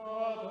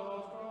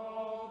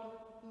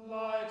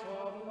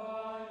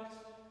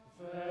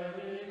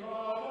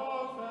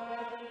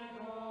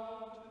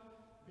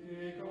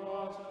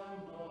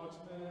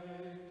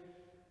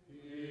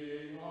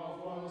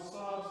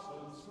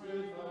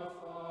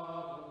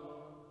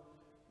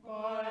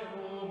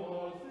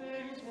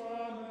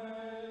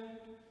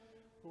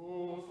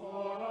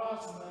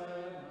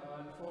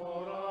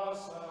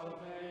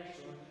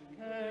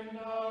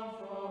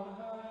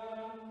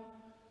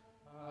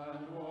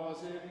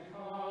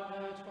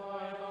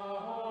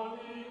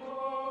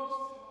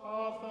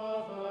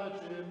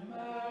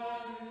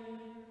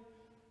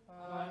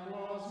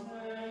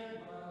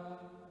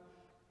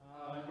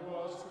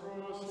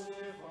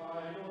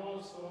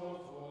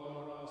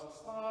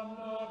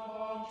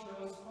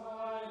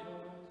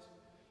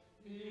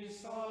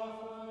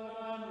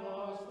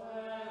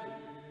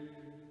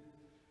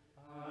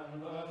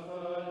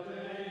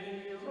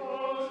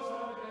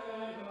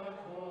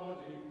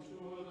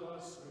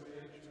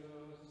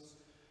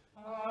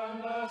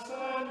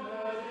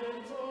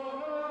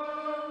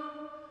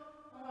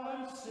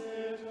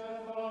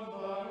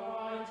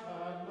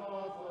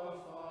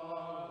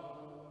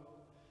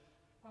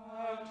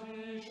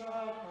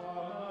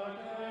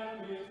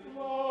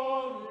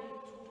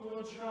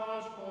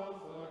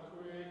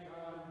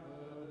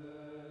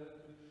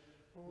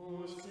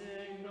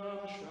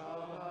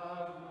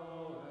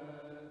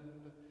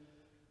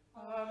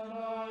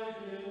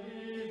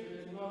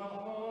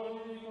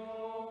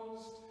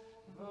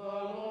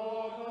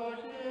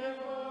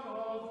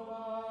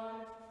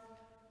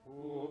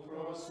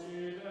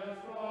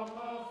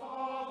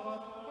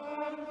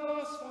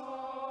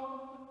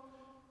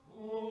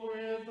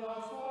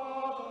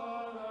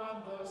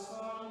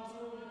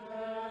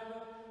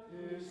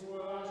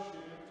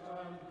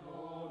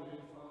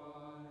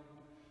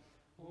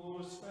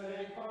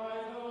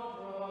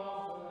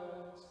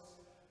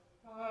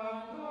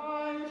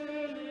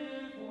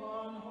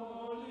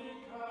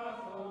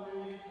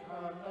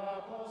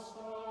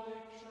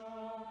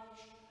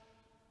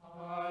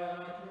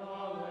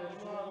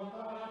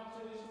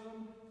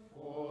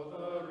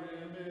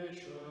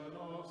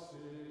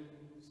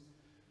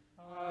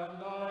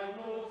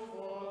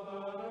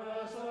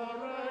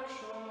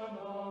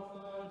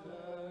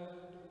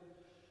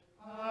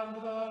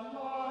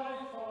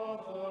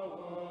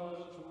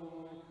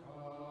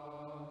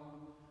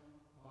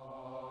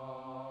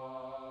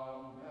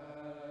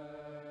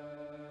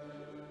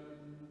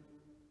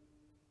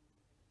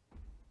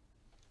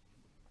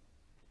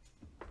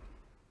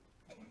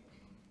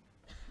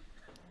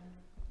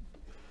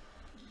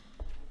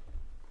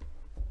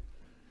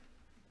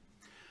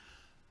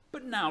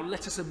 now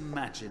let us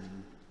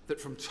imagine that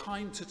from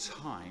time to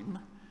time,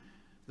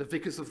 the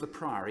vicars of the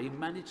Priory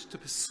managed to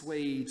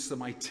persuade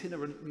some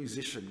itinerant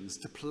musicians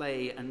to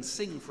play and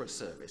sing for a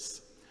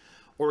service.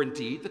 Or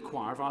indeed, the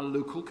choir of our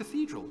local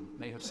cathedral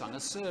may have sung a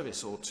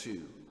service or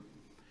two.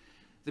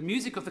 The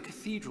music of the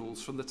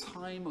cathedrals from the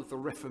time of the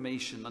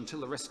Reformation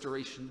until the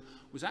Restoration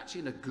was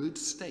actually in a good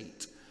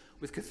state,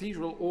 with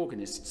cathedral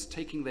organists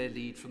taking their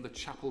lead from the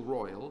Chapel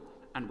Royal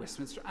and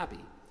Westminster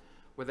Abbey,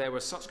 where there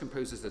were such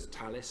composers as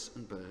Tallis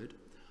and Bird,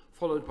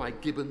 followed by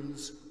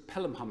Gibbons,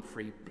 Pelham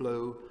Humphrey,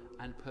 Blow,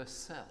 and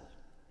Purcell.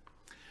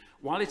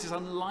 While it is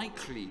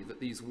unlikely that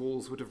these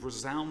walls would have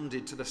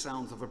resounded to the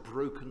sounds of a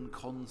broken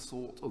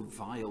consort of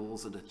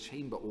viols and a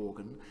chamber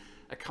organ,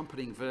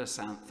 accompanying verse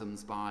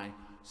anthems by,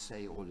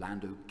 say,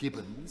 Orlando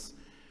Gibbons,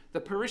 the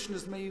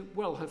parishioners may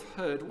well have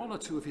heard one or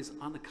two of his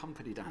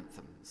unaccompanied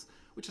anthems,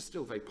 which are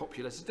still very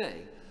popular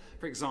today.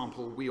 For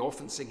example, we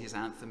often sing his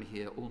anthem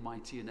here,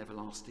 Almighty and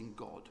Everlasting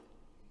God.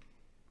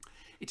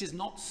 It is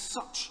not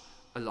such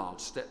a large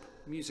step,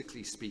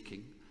 musically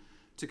speaking,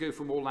 to go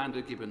from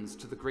Orlando Gibbons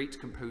to the great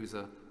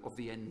composer of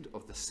the end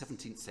of the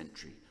 17th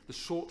century, the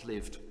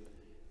short-lived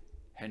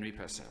Henry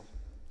Purcell,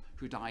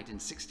 who died in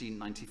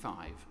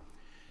 1695.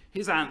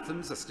 His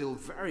anthems are still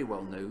very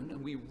well known,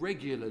 and we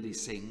regularly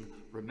sing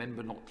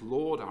Remember Not,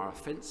 Lord, Our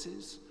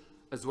Offences,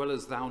 as well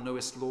as Thou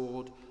Knowest,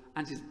 Lord,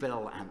 and his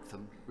bell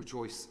anthem,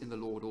 Rejoice in the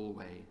Lord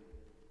Alway.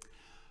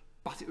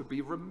 But it would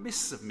be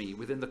remiss of me,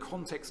 within the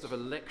context of a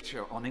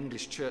lecture on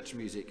English church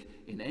music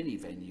in any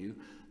venue,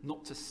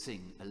 not to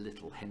sing a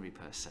little Henry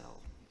Purcell.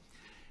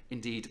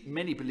 Indeed,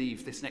 many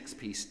believe this next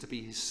piece to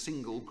be his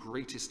single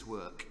greatest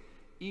work,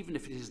 even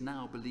if it is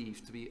now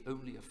believed to be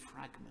only a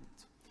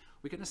fragment.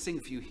 We're going to sing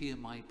for you Hear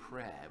My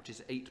Prayer, which is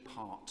an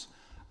 8-part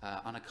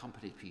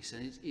unaccompanied piece,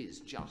 and it is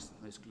just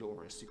the most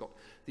glorious. You've got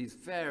these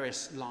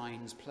various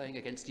lines playing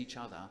against each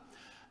other,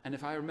 and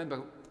if I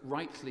remember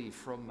rightly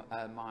from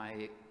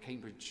my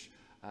Cambridge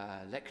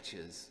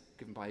lectures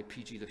given by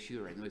P.G.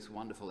 Lehurin, the most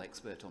wonderful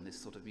expert on this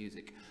sort of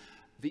music,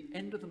 the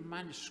end of the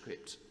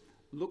manuscript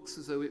looks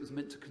as though it was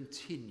meant to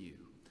continue.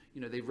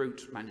 You know, they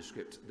wrote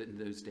manuscript in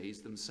those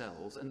days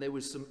themselves, and there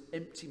was some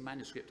empty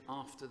manuscript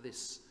after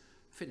this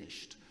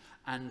finished.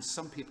 And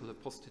some people have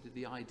posited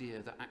the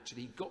idea that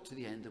actually got to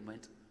the end and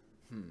went,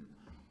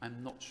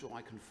 I'm not sure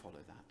I can follow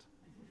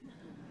that.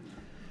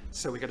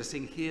 So we're going to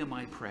sing Hear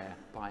My Prayer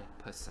by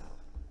Purcell.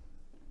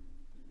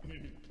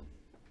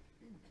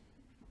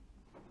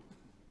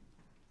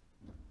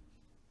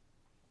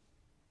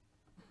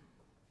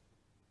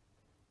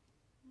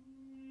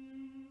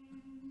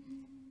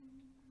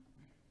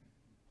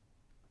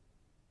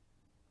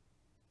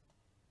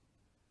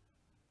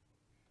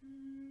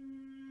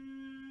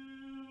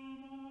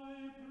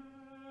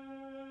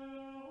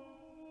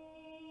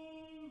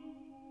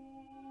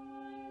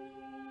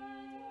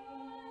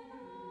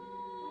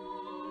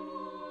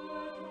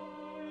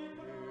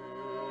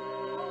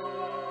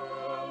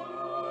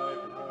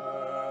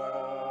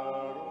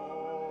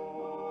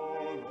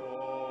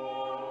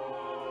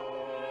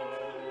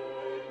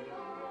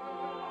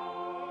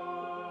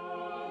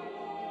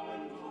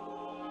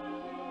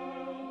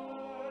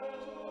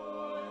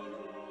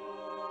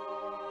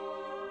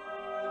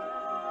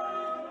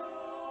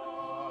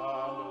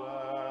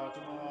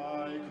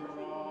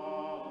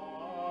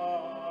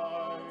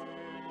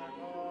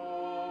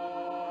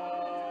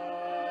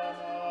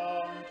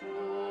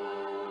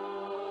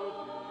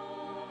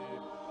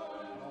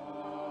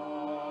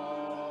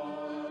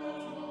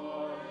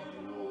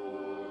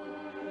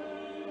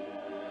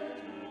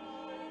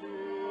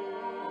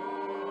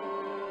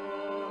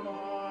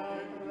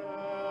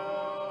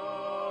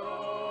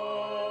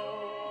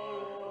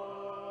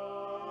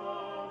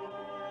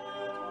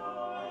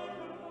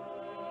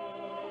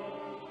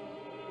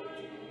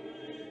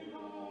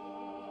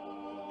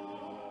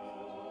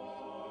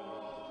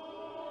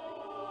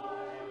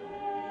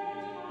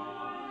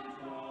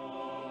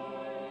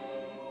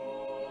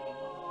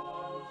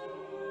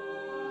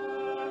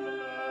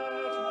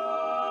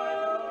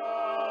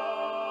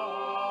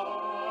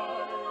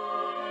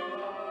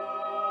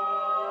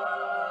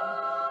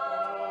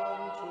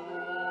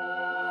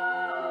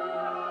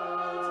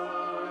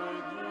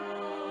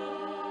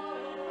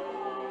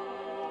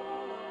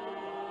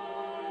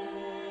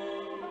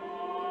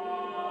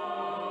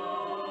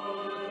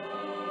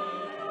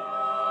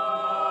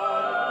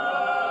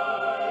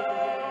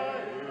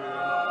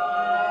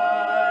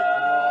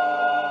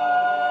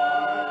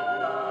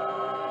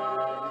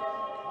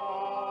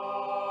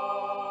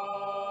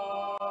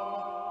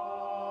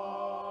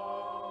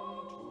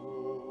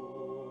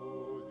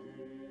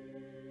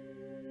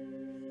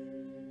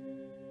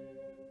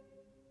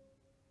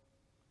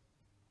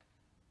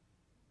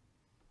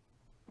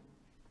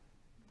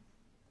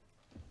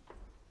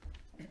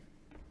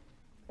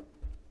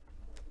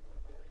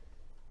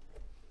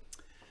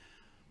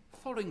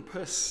 Following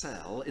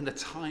Purcell in the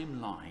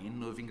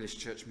timeline of English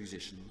church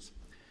musicians,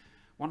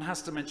 one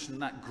has to mention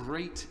that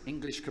great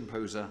English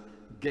composer,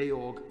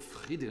 Georg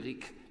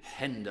Friedrich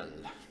Händel.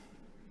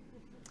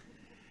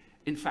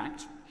 In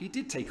fact, he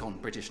did take on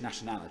British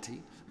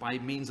nationality by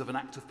means of an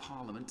Act of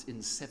Parliament in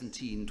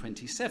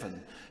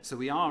 1727, so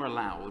we are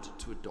allowed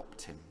to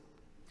adopt him.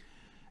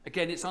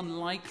 Again, it's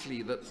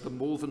unlikely that the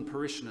Malvern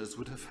parishioners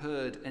would have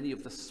heard any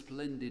of the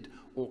splendid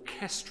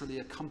orchestrally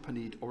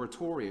accompanied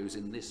oratorios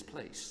in this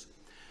place.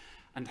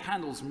 And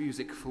Handel's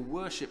music for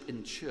worship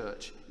in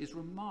church is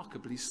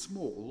remarkably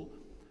small,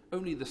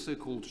 only the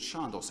so-called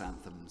Chandos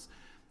anthems,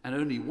 and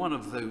only one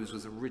of those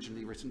was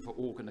originally written for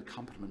organ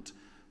accompaniment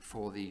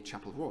for the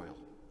Chapel Royal.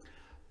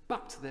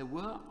 But there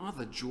were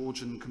other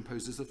Georgian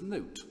composers of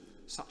note,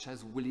 such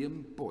as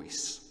William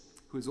Boyce,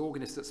 who is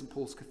organist at St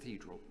Paul's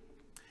Cathedral.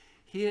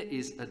 Here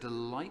is a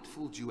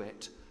delightful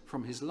duet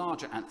from his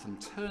larger anthem,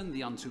 Turn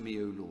Thee Unto Me,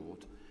 O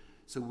Lord.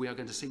 So we are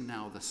going to sing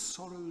now The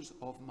Sorrows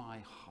of My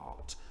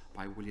Heart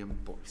by William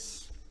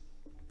Boyce.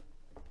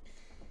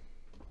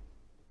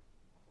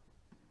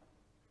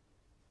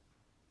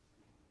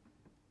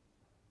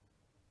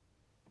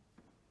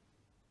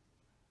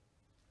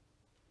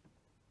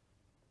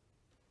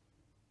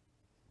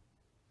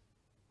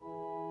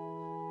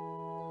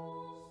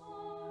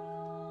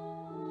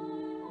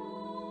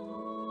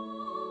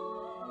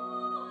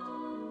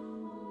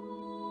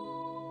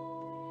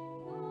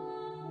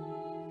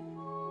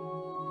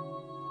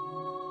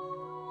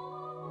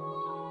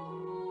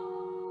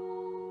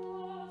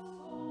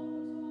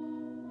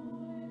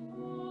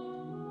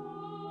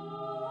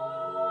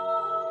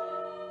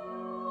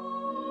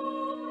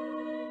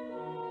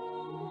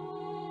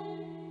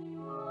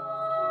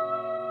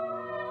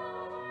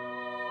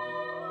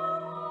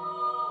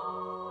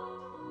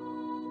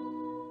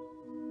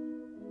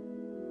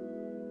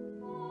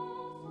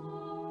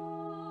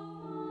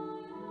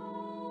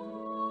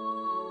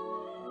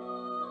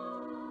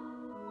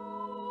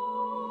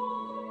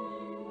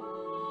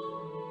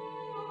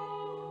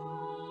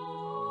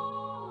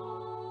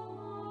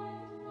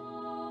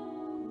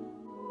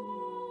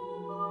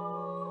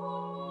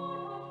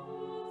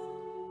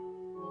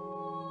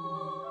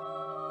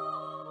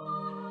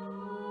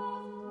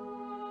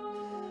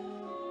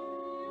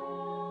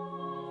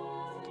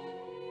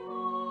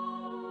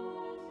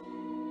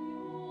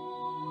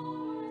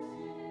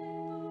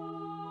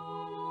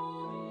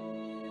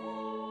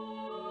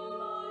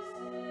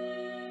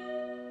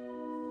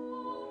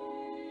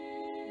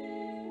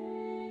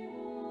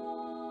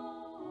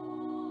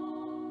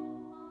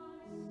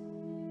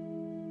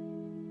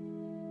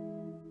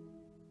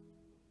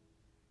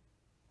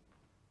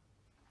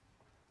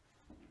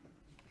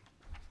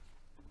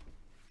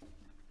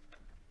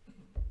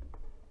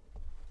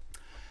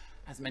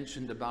 As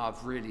mentioned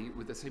above, really,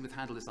 with the same with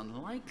Handel, it's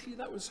unlikely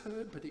that was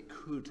heard, but it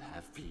could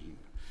have been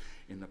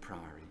in the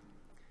Priory.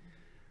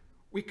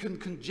 We can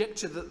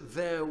conjecture that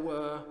there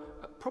were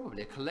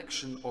probably a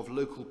collection of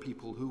local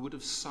people who would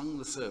have sung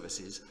the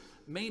services,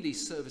 mainly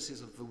services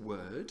of the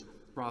word,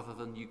 rather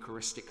than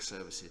Eucharistic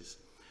services.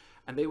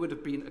 And they would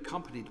have been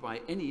accompanied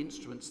by any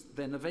instruments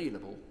then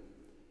available.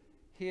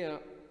 Here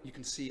you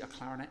can see a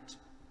clarinet,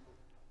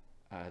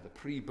 the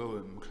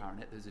pre-Boehm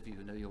clarinet, those of you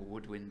who know your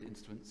woodwind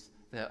instruments,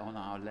 there on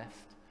our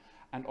left,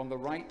 and on the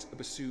right a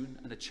bassoon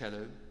and a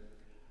cello,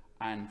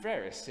 and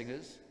various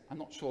singers. I'm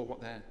not sure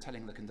what they're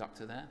telling the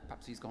conductor there,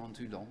 perhaps he's gone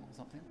too long or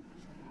something.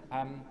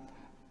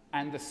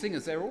 And the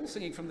singers, they're all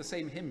singing from the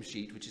same hymn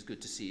sheet, which is good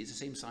to see. It's the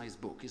same size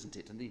book, isn't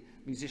it? And the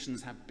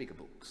musicians have bigger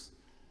books.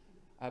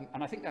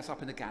 And I think that's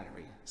up in the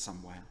gallery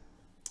somewhere.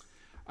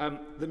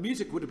 The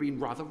music would have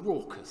been rather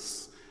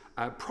raucous,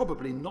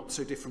 probably not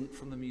so different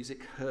from the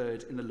music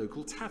heard in the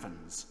local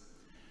taverns.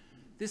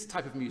 This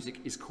type of music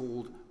is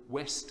called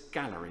West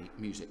Gallery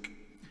music,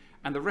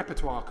 and the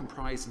repertoire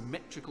comprised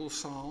metrical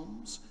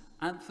psalms,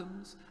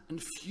 anthems,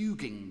 and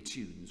fuguing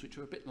tunes, which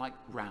are a bit like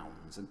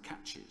rounds and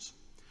catches.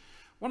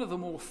 One of the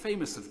more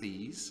famous of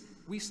these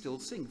we still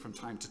sing from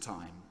time to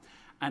time,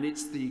 and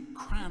it's the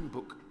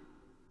Cranbrook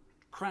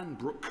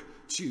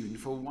tune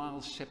for while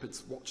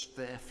shepherds watched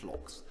their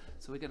flocks.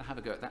 So we're going to have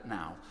a go at that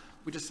now.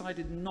 We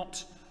decided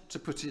not to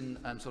put in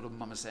sort of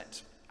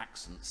Mummersett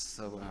accents,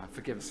 so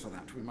forgive us for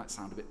that. We might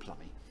sound a bit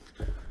plummy.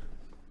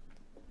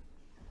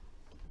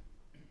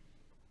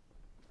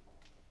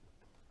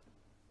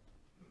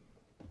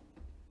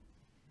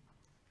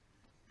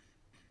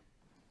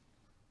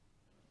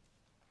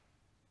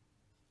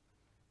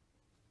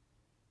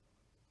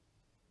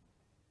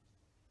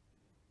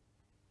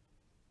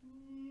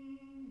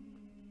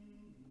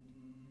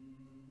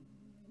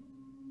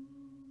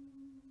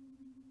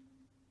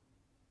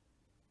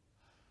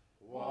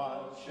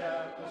 While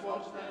shepherds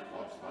watch their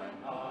flocks by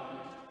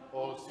night,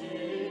 all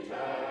seated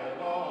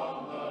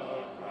on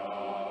the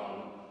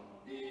ground,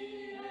 the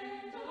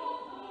angel of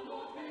the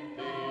Lord came down.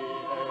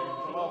 The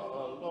angel of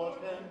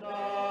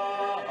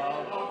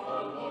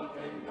the Lord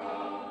came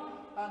down,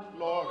 and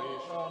glory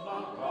shone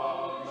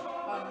around,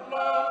 and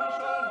glory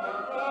shone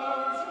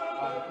around,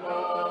 and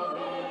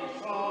glory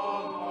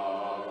shone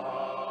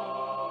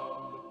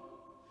around.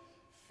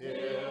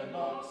 Fear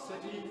not,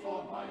 city, for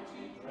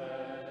mighty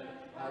dread,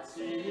 that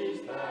sees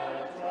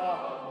their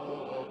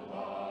troubled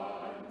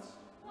minds.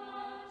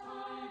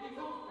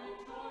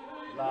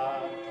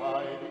 Glad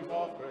tidings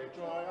of great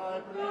great joy I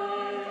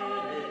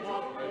bring,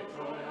 of great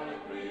joy I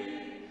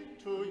bring,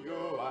 to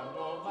you and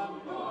all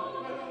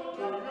mankind,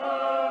 to you and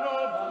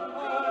all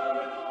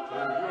mankind, to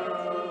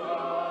you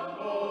and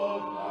all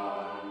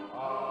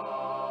mankind.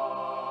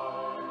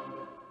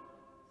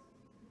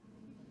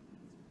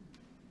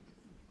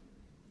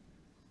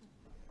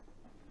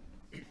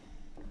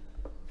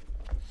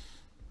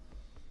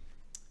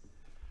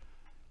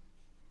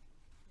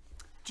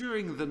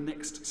 During the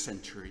next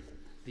century,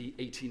 the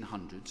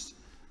 1800s,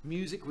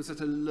 music was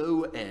at a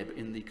low ebb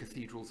in the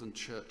cathedrals and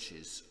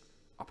churches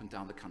up and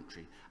down the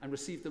country and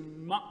received a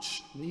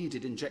much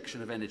needed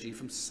injection of energy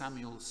from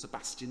Samuel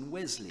Sebastian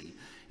Wesley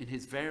in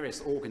his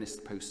various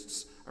organist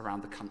posts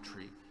around the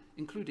country,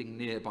 including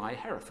nearby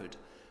Hereford,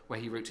 where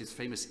he wrote his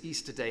famous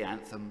Easter Day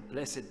anthem,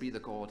 "Blessed be the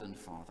God and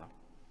Father."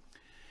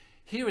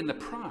 Here in the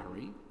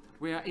Priory,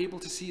 we are able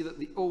to see that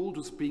the old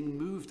was being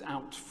moved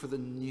out for the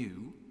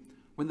new,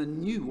 when the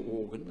new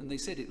organ, and they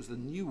said it was the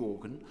new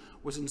organ,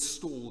 was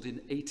installed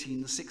in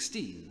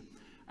 1816,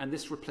 and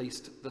this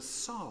replaced the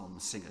psalm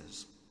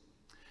singers.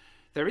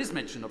 There is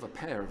mention of a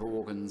pair of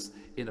organs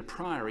in a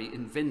priory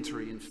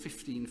inventory in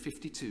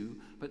 1552,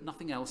 but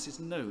nothing else is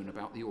known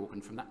about the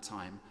organ from that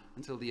time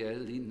until the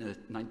early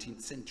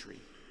 19th century.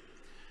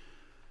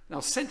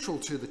 Now, central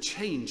to the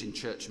change in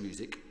church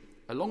music,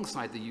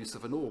 alongside the use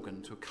of an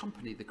organ to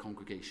accompany the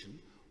congregation,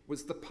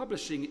 was the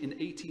publishing in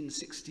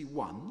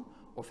 1861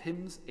 of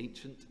hymns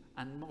ancient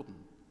and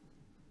modern.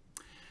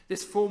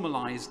 This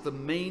formalised the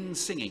main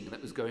singing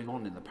that was going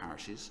on in the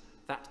parishes,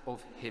 that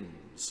of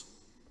hymns.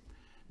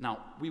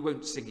 Now, we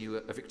won't sing you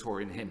a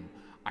Victorian hymn.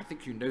 I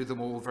think you know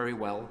them all very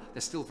well.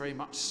 They're still very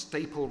much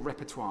staple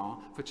repertoire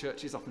for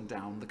churches up and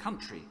down the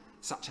country,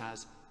 such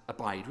as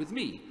Abide With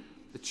Me,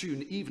 the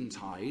tune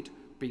Eventide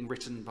being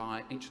written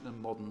by Ancient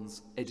and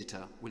Modern's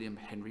editor, William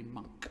Henry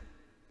Monk.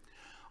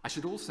 I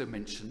should also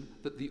mention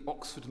that the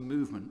Oxford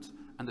movement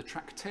and the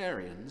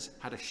Tractarians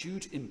had a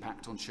huge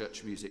impact on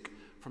church music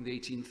from the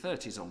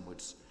 1830s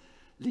onwards,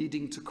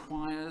 leading to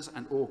choirs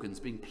and organs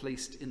being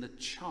placed in the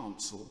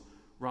chancel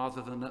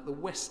rather than at the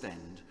West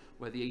End,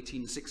 where the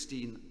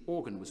 1816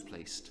 organ was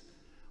placed.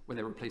 When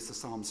they replaced the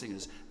psalm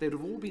singers, they would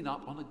have all been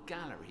up on a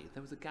gallery.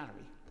 There was a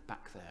gallery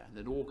back there, and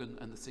an organ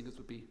and the singers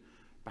would be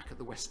back at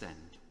the West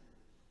End.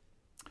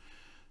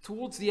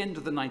 Towards the end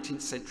of the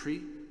 19th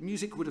century,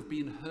 music would have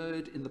been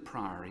heard in the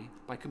Priory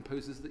by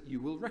composers that you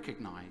will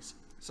recognise,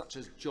 such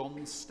as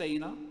John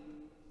Stainer,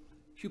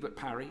 Hubert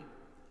Parry,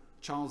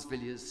 Charles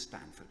Villiers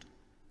Stanford.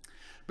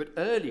 But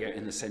earlier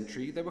in the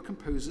century, there were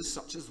composers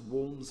such as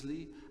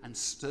Walmsley and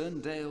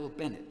Sterndale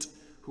Bennett,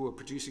 who were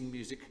producing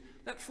music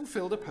that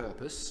fulfilled a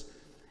purpose,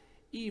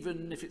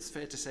 even if it's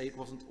fair to say it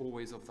wasn't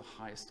always of the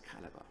highest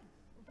calibre.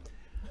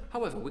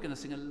 However, we're going to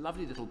sing a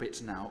lovely little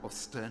bit now of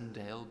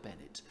Sterndale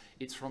Bennett.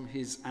 It's from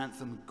his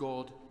anthem,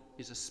 God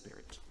is a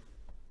Spirit.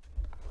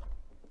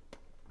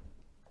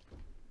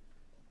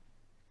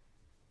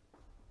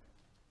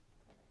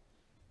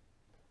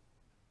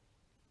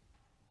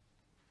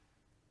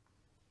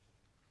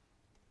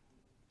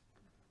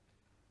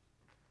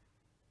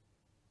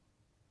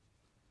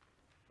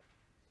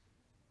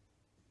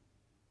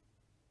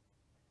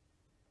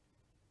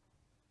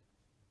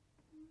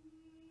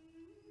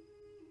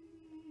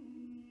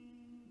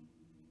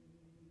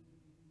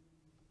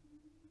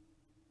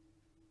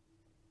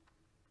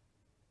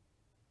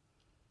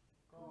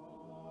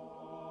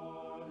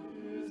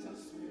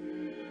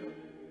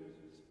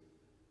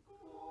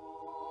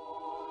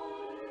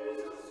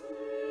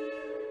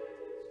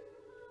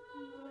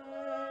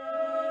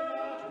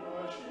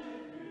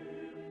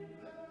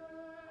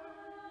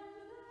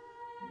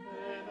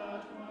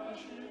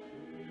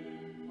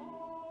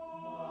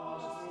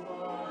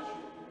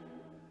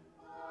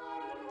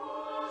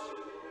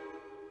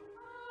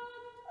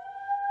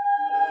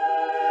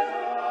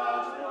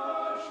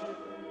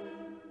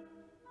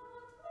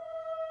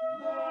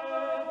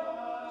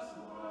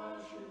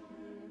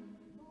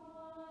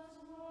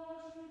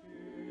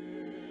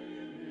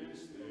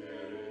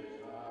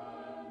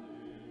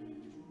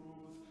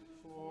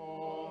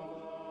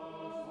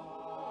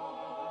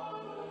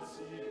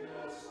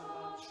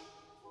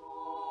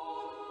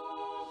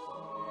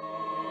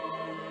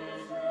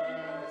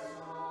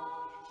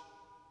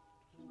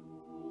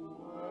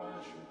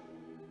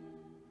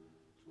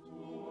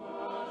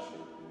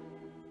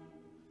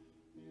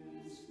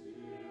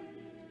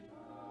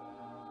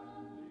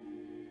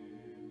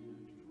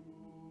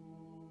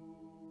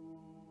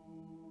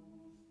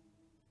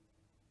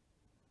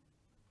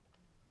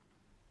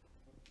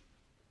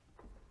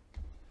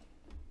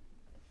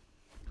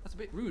 A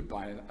bit rude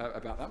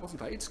about that,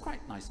 wasn't I? It's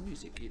quite nice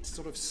music. It's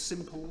sort of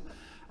simple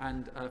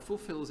and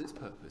fulfills its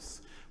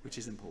purpose, which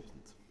is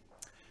important.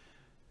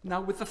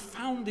 Now, with the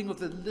founding of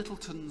the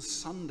Lyttelton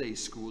Sunday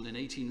School in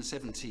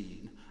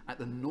 1817 at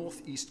the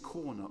northeast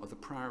corner of the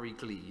Priory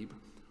glebe,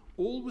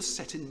 all was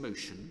set in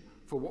motion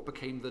for what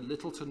became the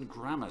Lyttelton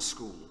Grammar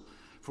School,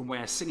 from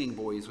where singing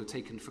boys were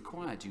taken for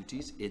choir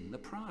duties in the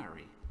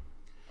Priory.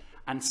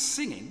 And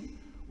singing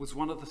was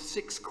one of the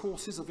 6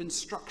 courses of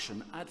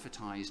instruction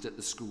advertised at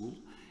the school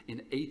in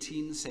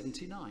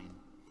 1879,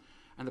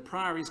 and the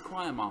Priory's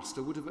choir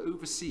master would have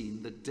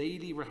overseen the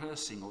daily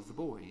rehearsing of the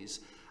boys,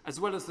 as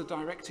well as the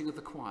directing of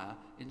the choir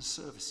in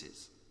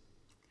services.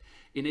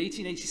 In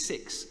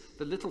 1886,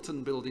 the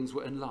Lyttelton buildings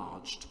were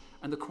enlarged,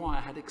 and the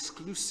choir had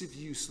exclusive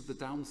use of the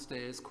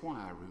downstairs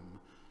choir room,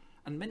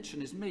 and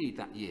mention is made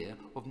that year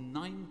of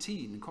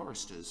 19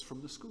 choristers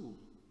from the school.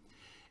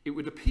 It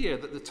would appear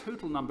that the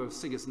total number of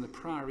singers in the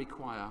Priory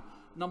choir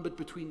numbered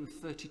between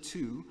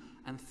 32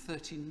 and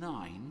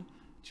 39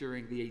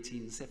 during the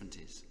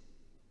 1870s.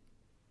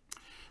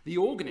 The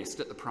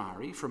organist at the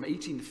Priory from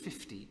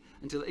 1850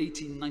 until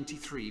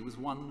 1893 was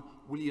one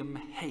William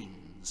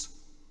Haynes.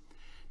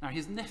 Now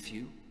his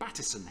nephew,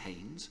 Battison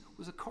Haynes,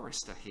 was a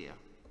chorister here.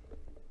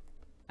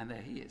 And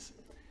there he is.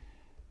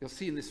 You'll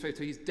see in this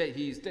photo he's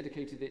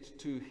dedicated it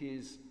to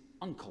his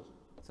uncle.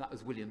 So that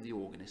was William the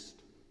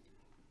organist,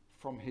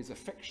 from his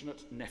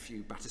affectionate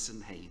nephew,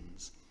 Battison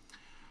Haynes.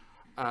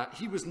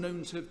 He was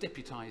known to have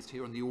deputised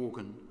here on the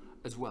organ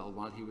as well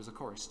while he was a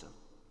chorister.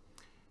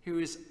 Here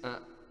is a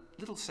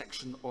little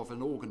section of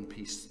an organ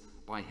piece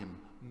by him,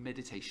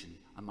 Meditation,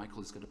 and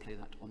Michael is going to play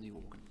that on the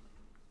organ.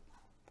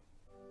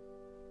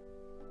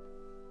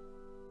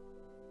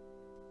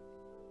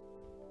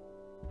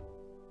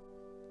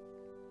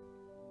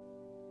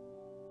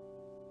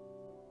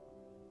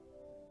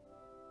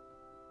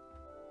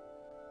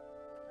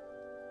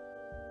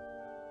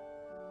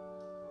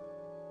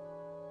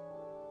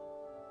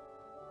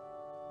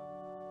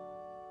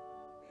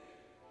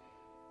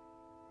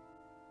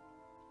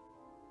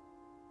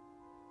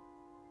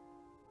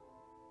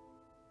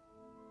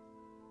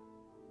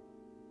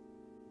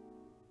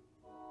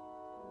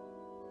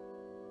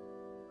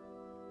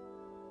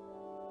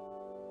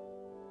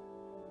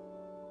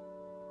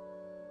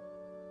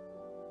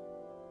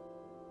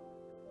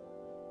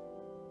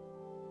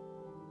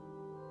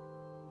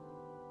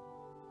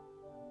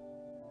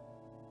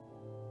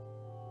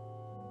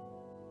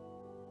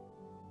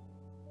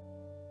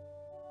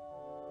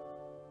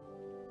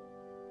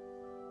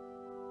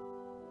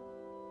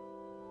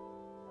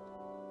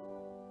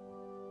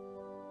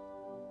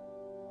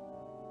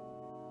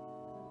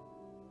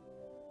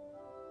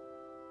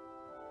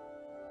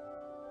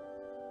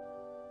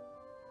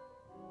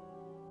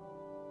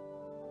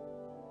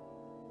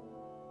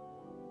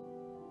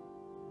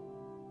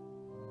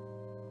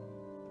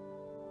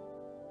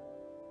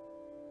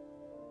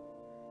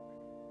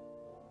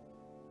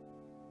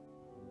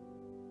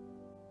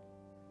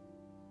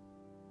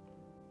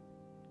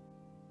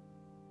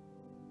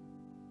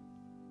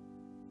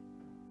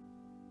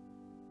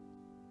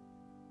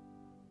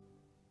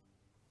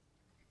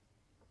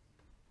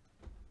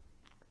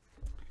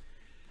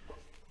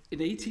 In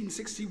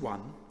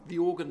 1861, the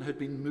organ had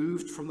been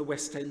moved from the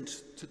West End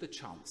to the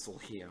chancel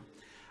here,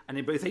 and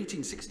in both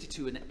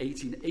 1862 and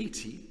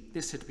 1880,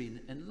 this had been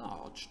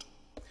enlarged.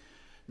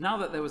 Now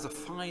that there was a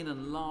fine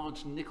and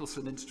large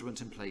Nicholson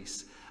instrument in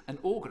place, an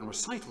organ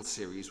recital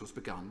series was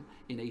begun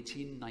in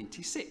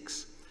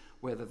 1896,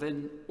 where the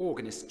then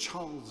organist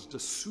Charles de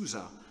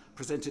Souza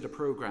presented a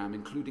programme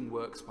including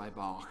works by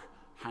Bach,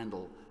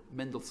 Handel,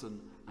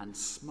 Mendelssohn and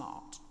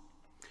Smart.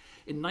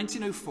 In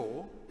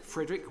 1904,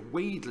 Frederick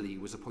Wadley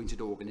was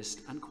appointed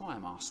organist and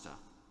choirmaster.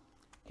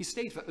 He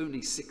stayed for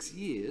only 6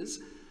 years,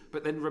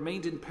 but then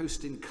remained in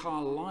post in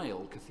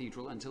Carlisle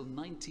Cathedral until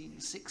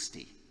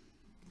 1960.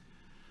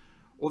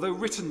 Although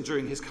written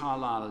during his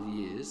Carlisle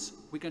years,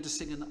 we're going to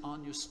sing an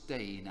Agnus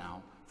Dei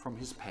now from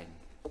his pen.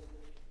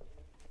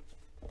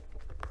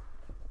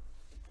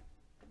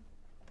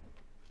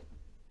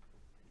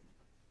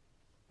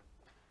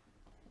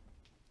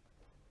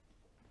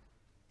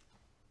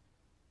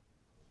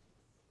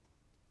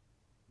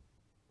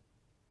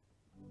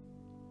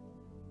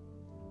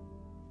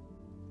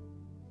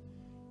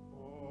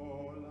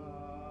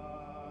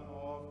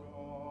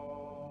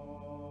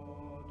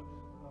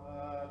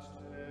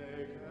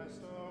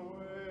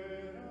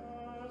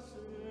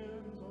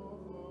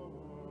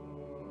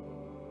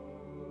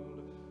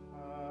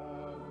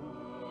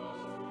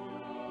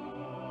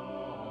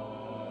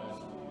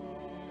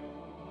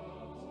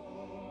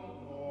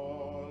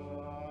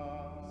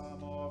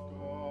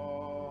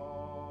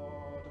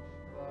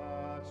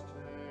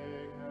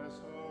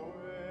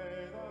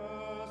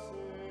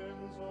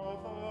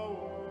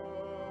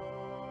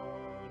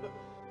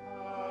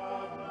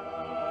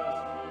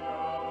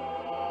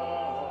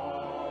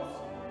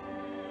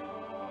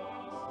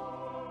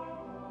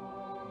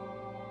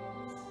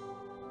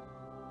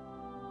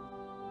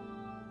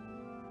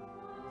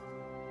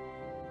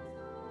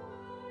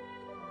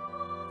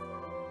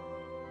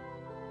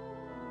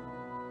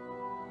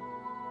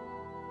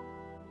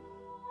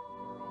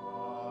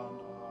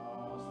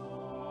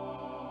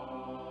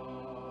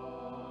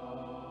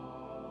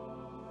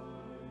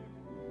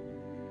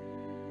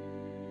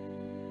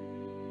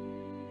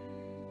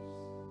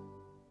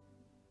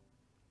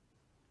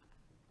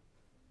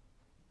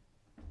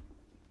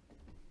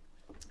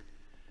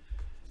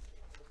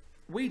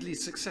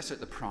 Wadley's successor at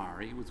the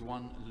Priory was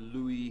one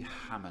Louis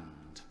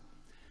Hammond,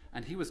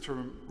 and he was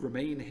to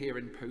remain here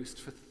in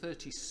post for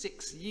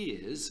 36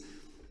 years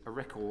a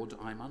record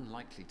I'm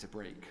unlikely to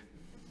break.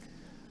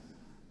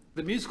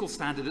 The musical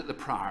standard at the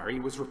Priory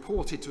was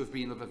reported to have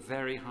been of a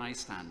very high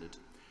standard.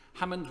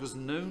 Hammond was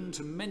known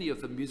to many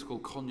of the musical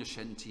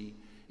cognoscenti,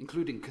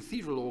 including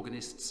cathedral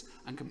organists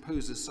and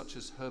composers such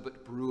as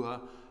Herbert Brewer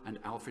and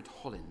Alfred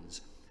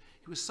Hollins.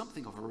 He was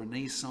something of a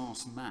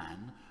Renaissance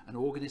man, an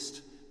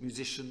organist,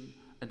 musician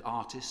and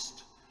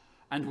artist,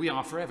 and we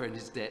are forever in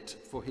his debt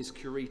for his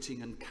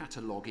curating and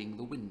cataloguing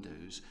the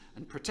windows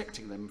and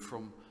protecting them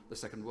from the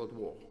Second World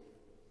War.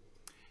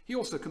 He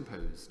also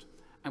composed,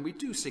 and we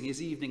do sing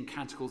his evening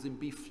canticles in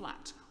B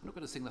flat. I'm not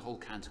going to sing the whole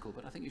canticle,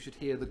 but I think you should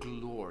hear the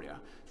Gloria.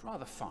 It's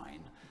rather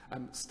fine,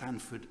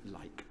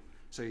 Stanford-like.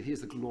 So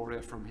here's the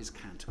Gloria from his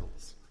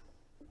canticles.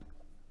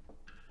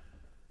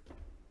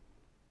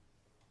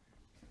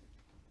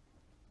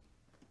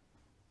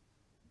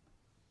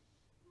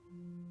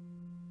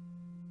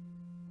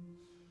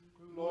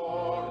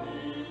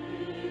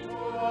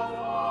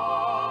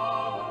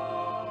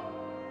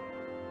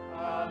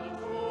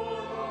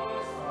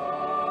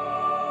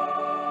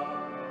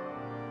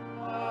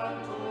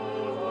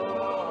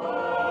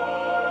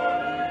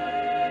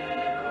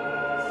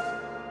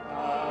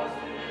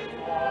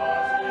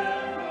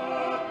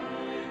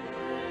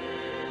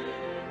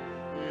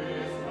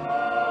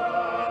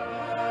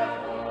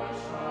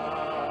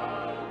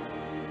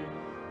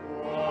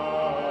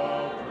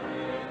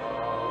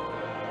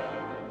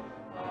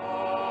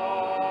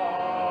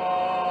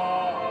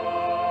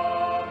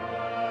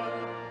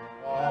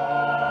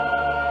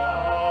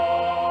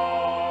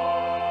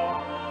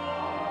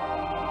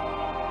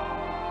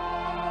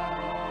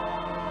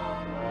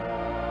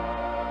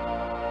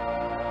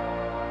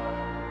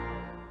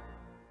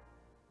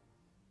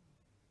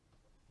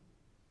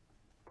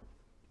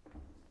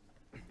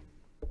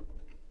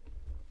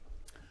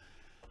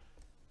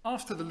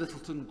 After the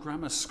Lyttelton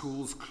Grammar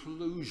School's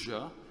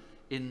closure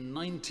in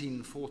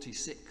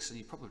 1946, and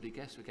you probably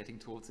guess we're getting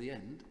towards the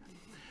end,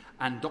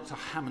 and Dr.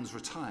 Hammond's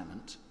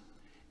retirement,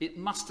 it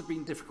must have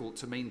been difficult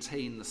to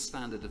maintain the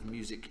standard of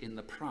music in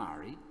the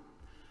Priory,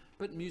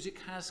 but music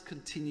has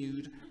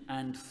continued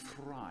and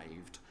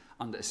thrived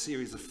under a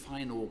series of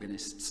fine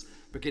organists,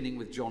 beginning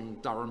with John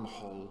Durham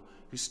Hall,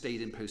 who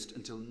stayed in post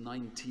until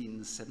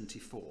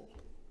 1974.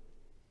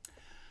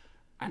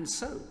 And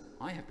so,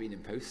 I have been in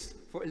post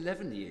for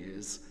 11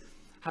 years,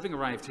 having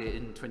arrived here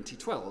in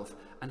 2012,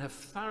 and have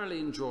thoroughly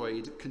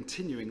enjoyed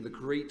continuing the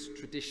great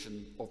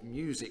tradition of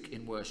music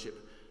in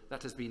worship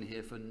that has been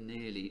here for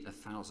nearly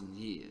 1,000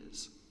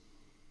 years.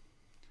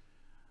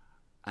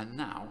 And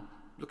now,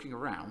 looking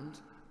around,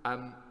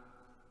 I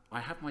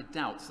have my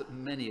doubts that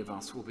many of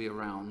us will be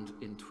around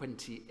in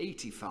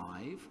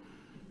 2085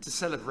 to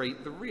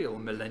celebrate the real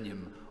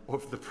millennium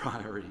of the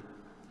Priory.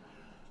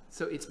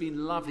 So it's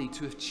been lovely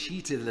to have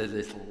cheated a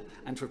little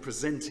and to have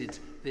presented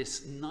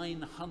this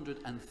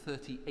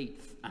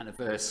 938th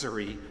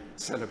anniversary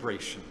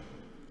celebration.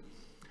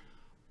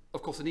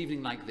 Of course, an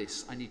evening like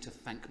this, I need to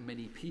thank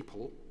many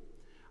people.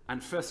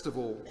 And first of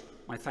all,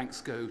 my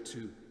thanks go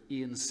to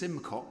Iain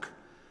Simcock,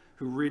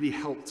 who really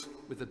helped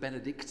with the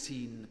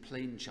Benedictine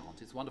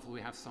plainchant. It's wonderful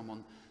we have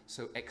someone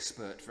so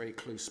expert very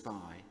close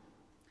by.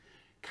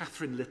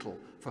 Katherine Little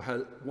for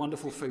her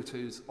wonderful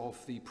photos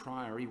of the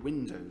Priory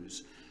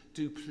windows.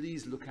 Do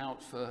please look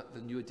out for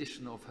the new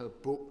edition of her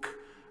book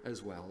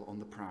as well on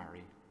the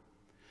Priory.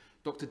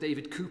 Dr.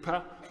 David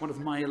Cooper, one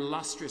of my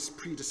illustrious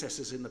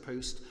predecessors in the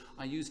post,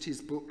 I used his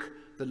book,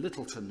 The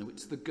Lyttelton, which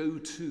is the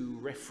go-to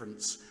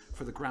reference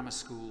for the grammar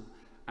school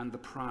and the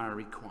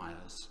Priory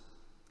choirs.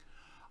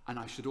 And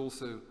I should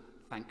also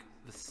thank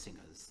the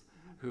singers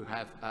who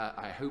have,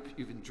 I hope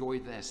you've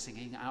enjoyed their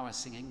singing, our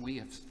singing. We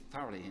have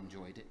thoroughly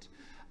enjoyed it.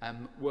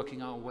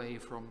 Working our way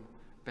from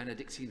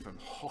Benedictine, from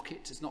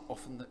Hockett. It's not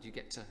often that you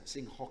get to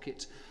sing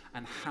Hockett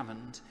and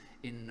Hammond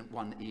in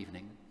one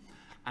evening.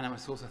 And I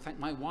must also thank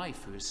my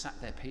wife, who has sat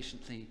there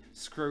patiently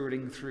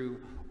scrolling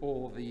through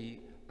all the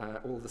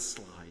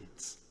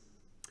slides.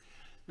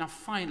 Now,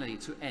 finally,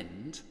 to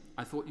end,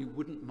 I thought you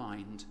wouldn't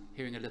mind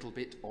hearing a little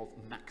bit of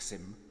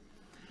Maxim.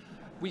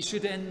 We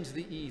should end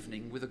the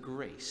evening with a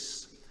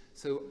grace.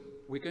 So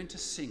we're going to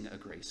sing a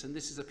grace, and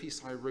this is a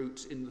piece I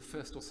wrote in the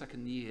first or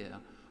second year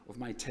of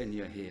my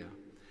tenure here.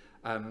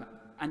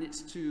 And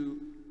it's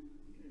to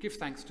give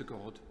thanks to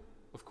God,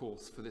 of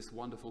course, for this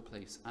wonderful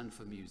place and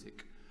for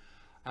music.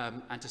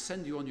 And to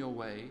send you on your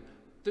way.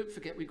 Don't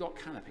forget we've got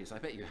canopies. I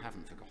bet you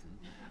haven't forgotten.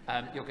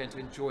 You're going to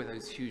enjoy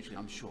those hugely,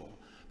 I'm sure.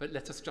 But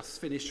let us just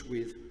finish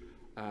with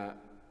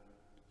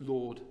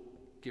Lord,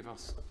 give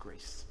us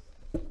grace.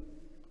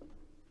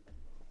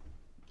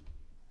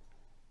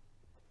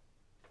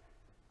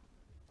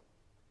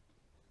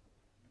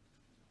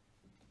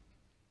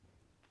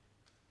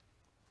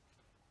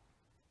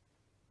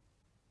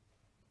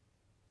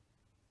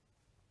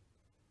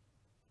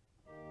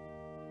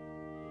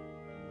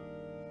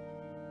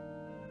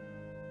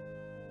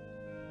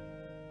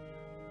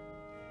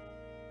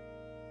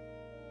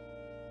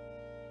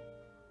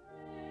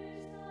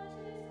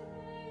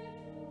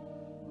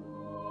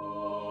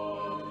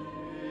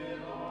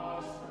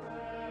 Strength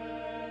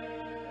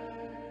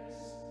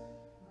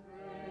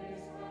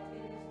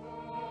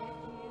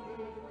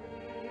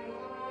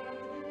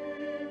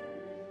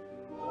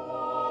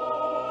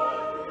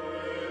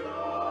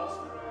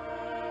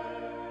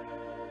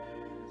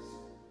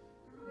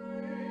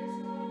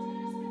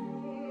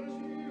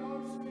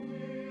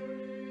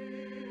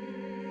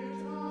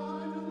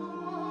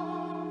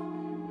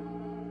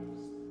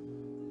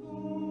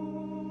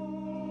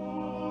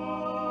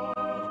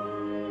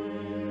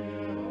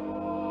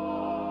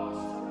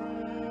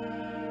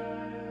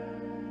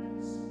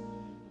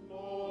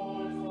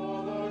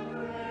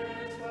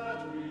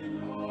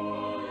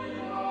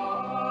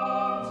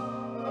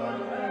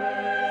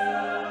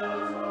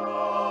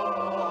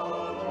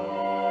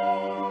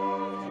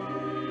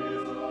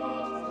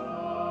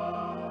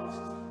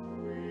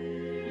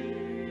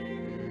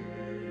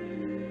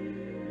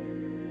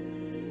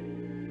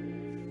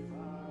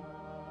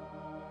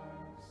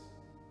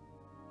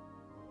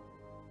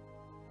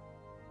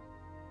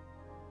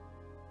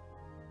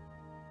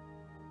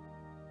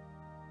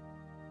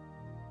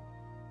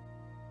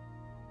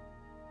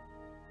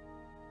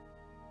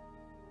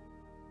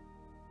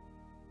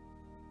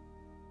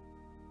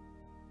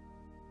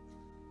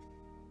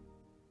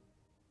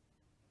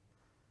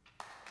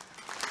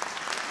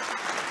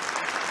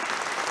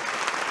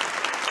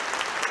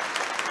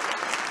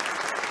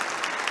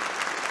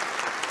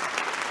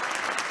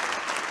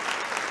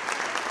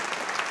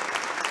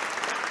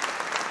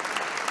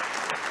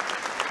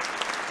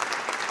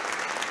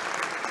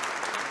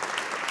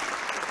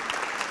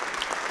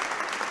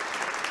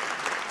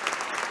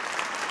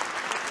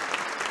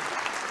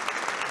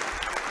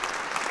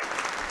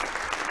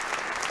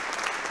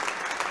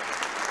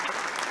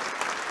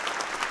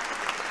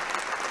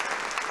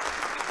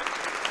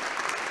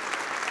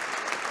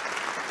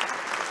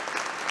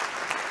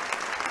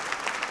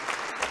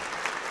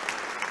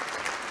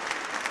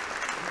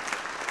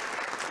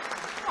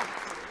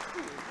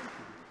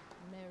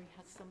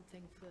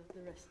something for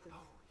the rest of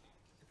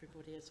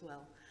everybody as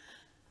well.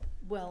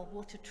 Well,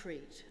 what a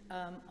treat.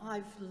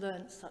 I've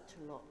learnt such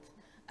a lot.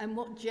 And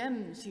what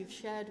gems you've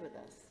shared with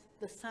us.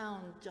 The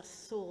sound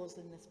just soars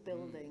in this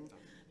building.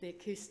 The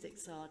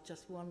acoustics are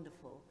just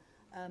wonderful.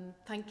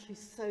 Thank you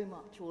so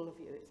much, all of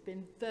you. It's been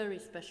a very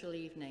special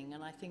evening,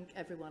 and I think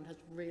everyone has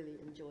really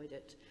enjoyed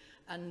it.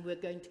 And we're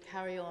going to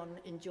carry on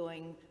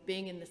enjoying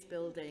being in this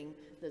building.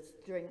 There's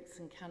drinks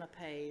and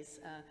canapes.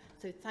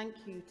 So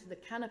thank you to the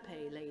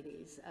canapé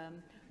ladies,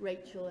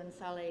 Rachel and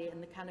Sally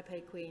and the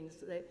canapé queens.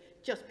 They're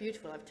just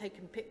beautiful. I've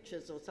taken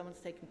pictures, or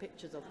someone's taken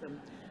pictures of them.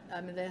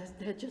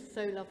 They're just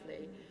so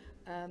lovely.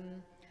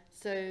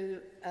 So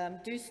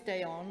do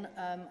stay on.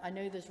 I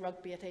know there's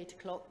rugby at 8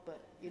 o'clock,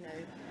 but, you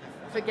know,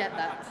 forget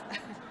that.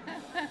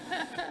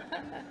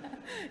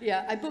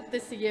 Yeah, I booked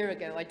this a year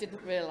ago. I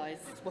didn't realise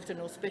what an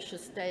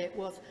auspicious day it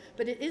was.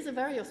 But it is a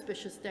very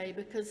auspicious day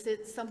because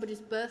it's somebody's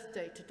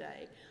birthday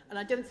today. And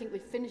I don't think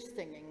we've finished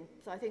singing.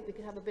 So I think we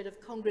could have a bit of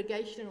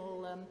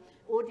congregational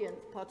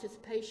audience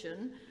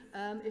participation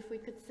if we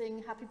could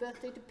sing Happy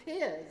Birthday to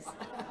Piers.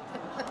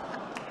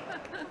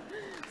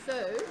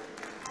 So...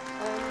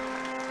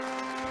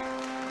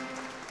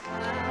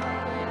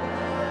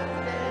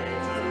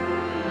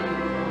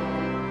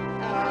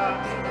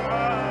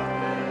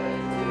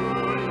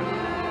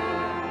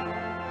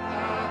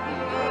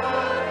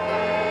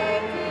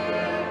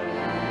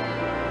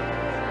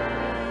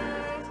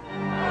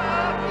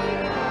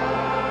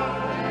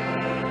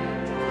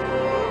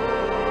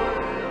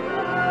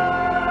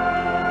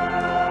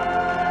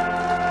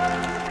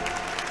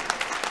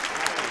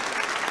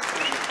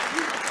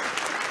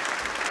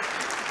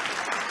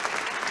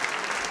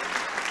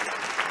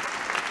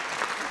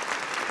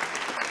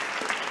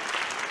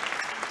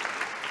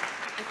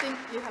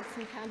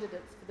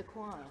 candidates for the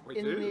choir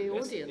in the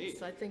audience.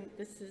 Indeed. I think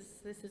this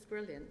is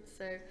brilliant.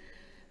 So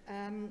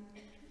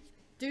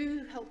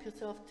do help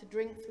yourself to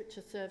drinks which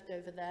are served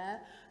over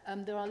there.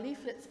 There are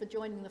leaflets for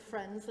joining the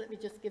Friends. Let me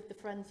just give the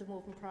Friends of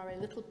Malvern Priory a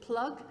little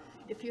plug.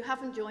 If you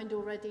haven't joined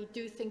already,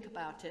 do think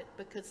about it,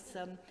 because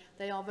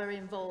they are very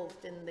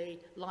involved in the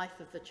life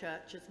of the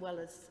church, as well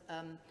as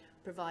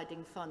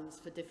providing funds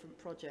for different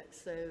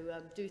projects.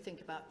 So do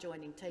think about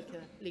joining. Take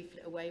a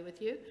leaflet away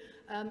with you.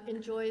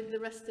 Enjoy the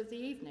rest of the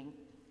evening.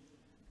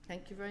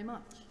 Thank you very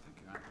much.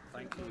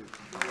 Thank you.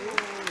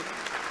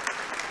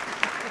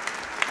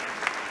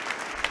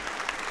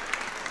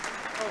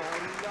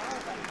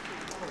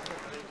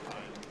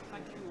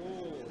 Thank you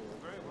all.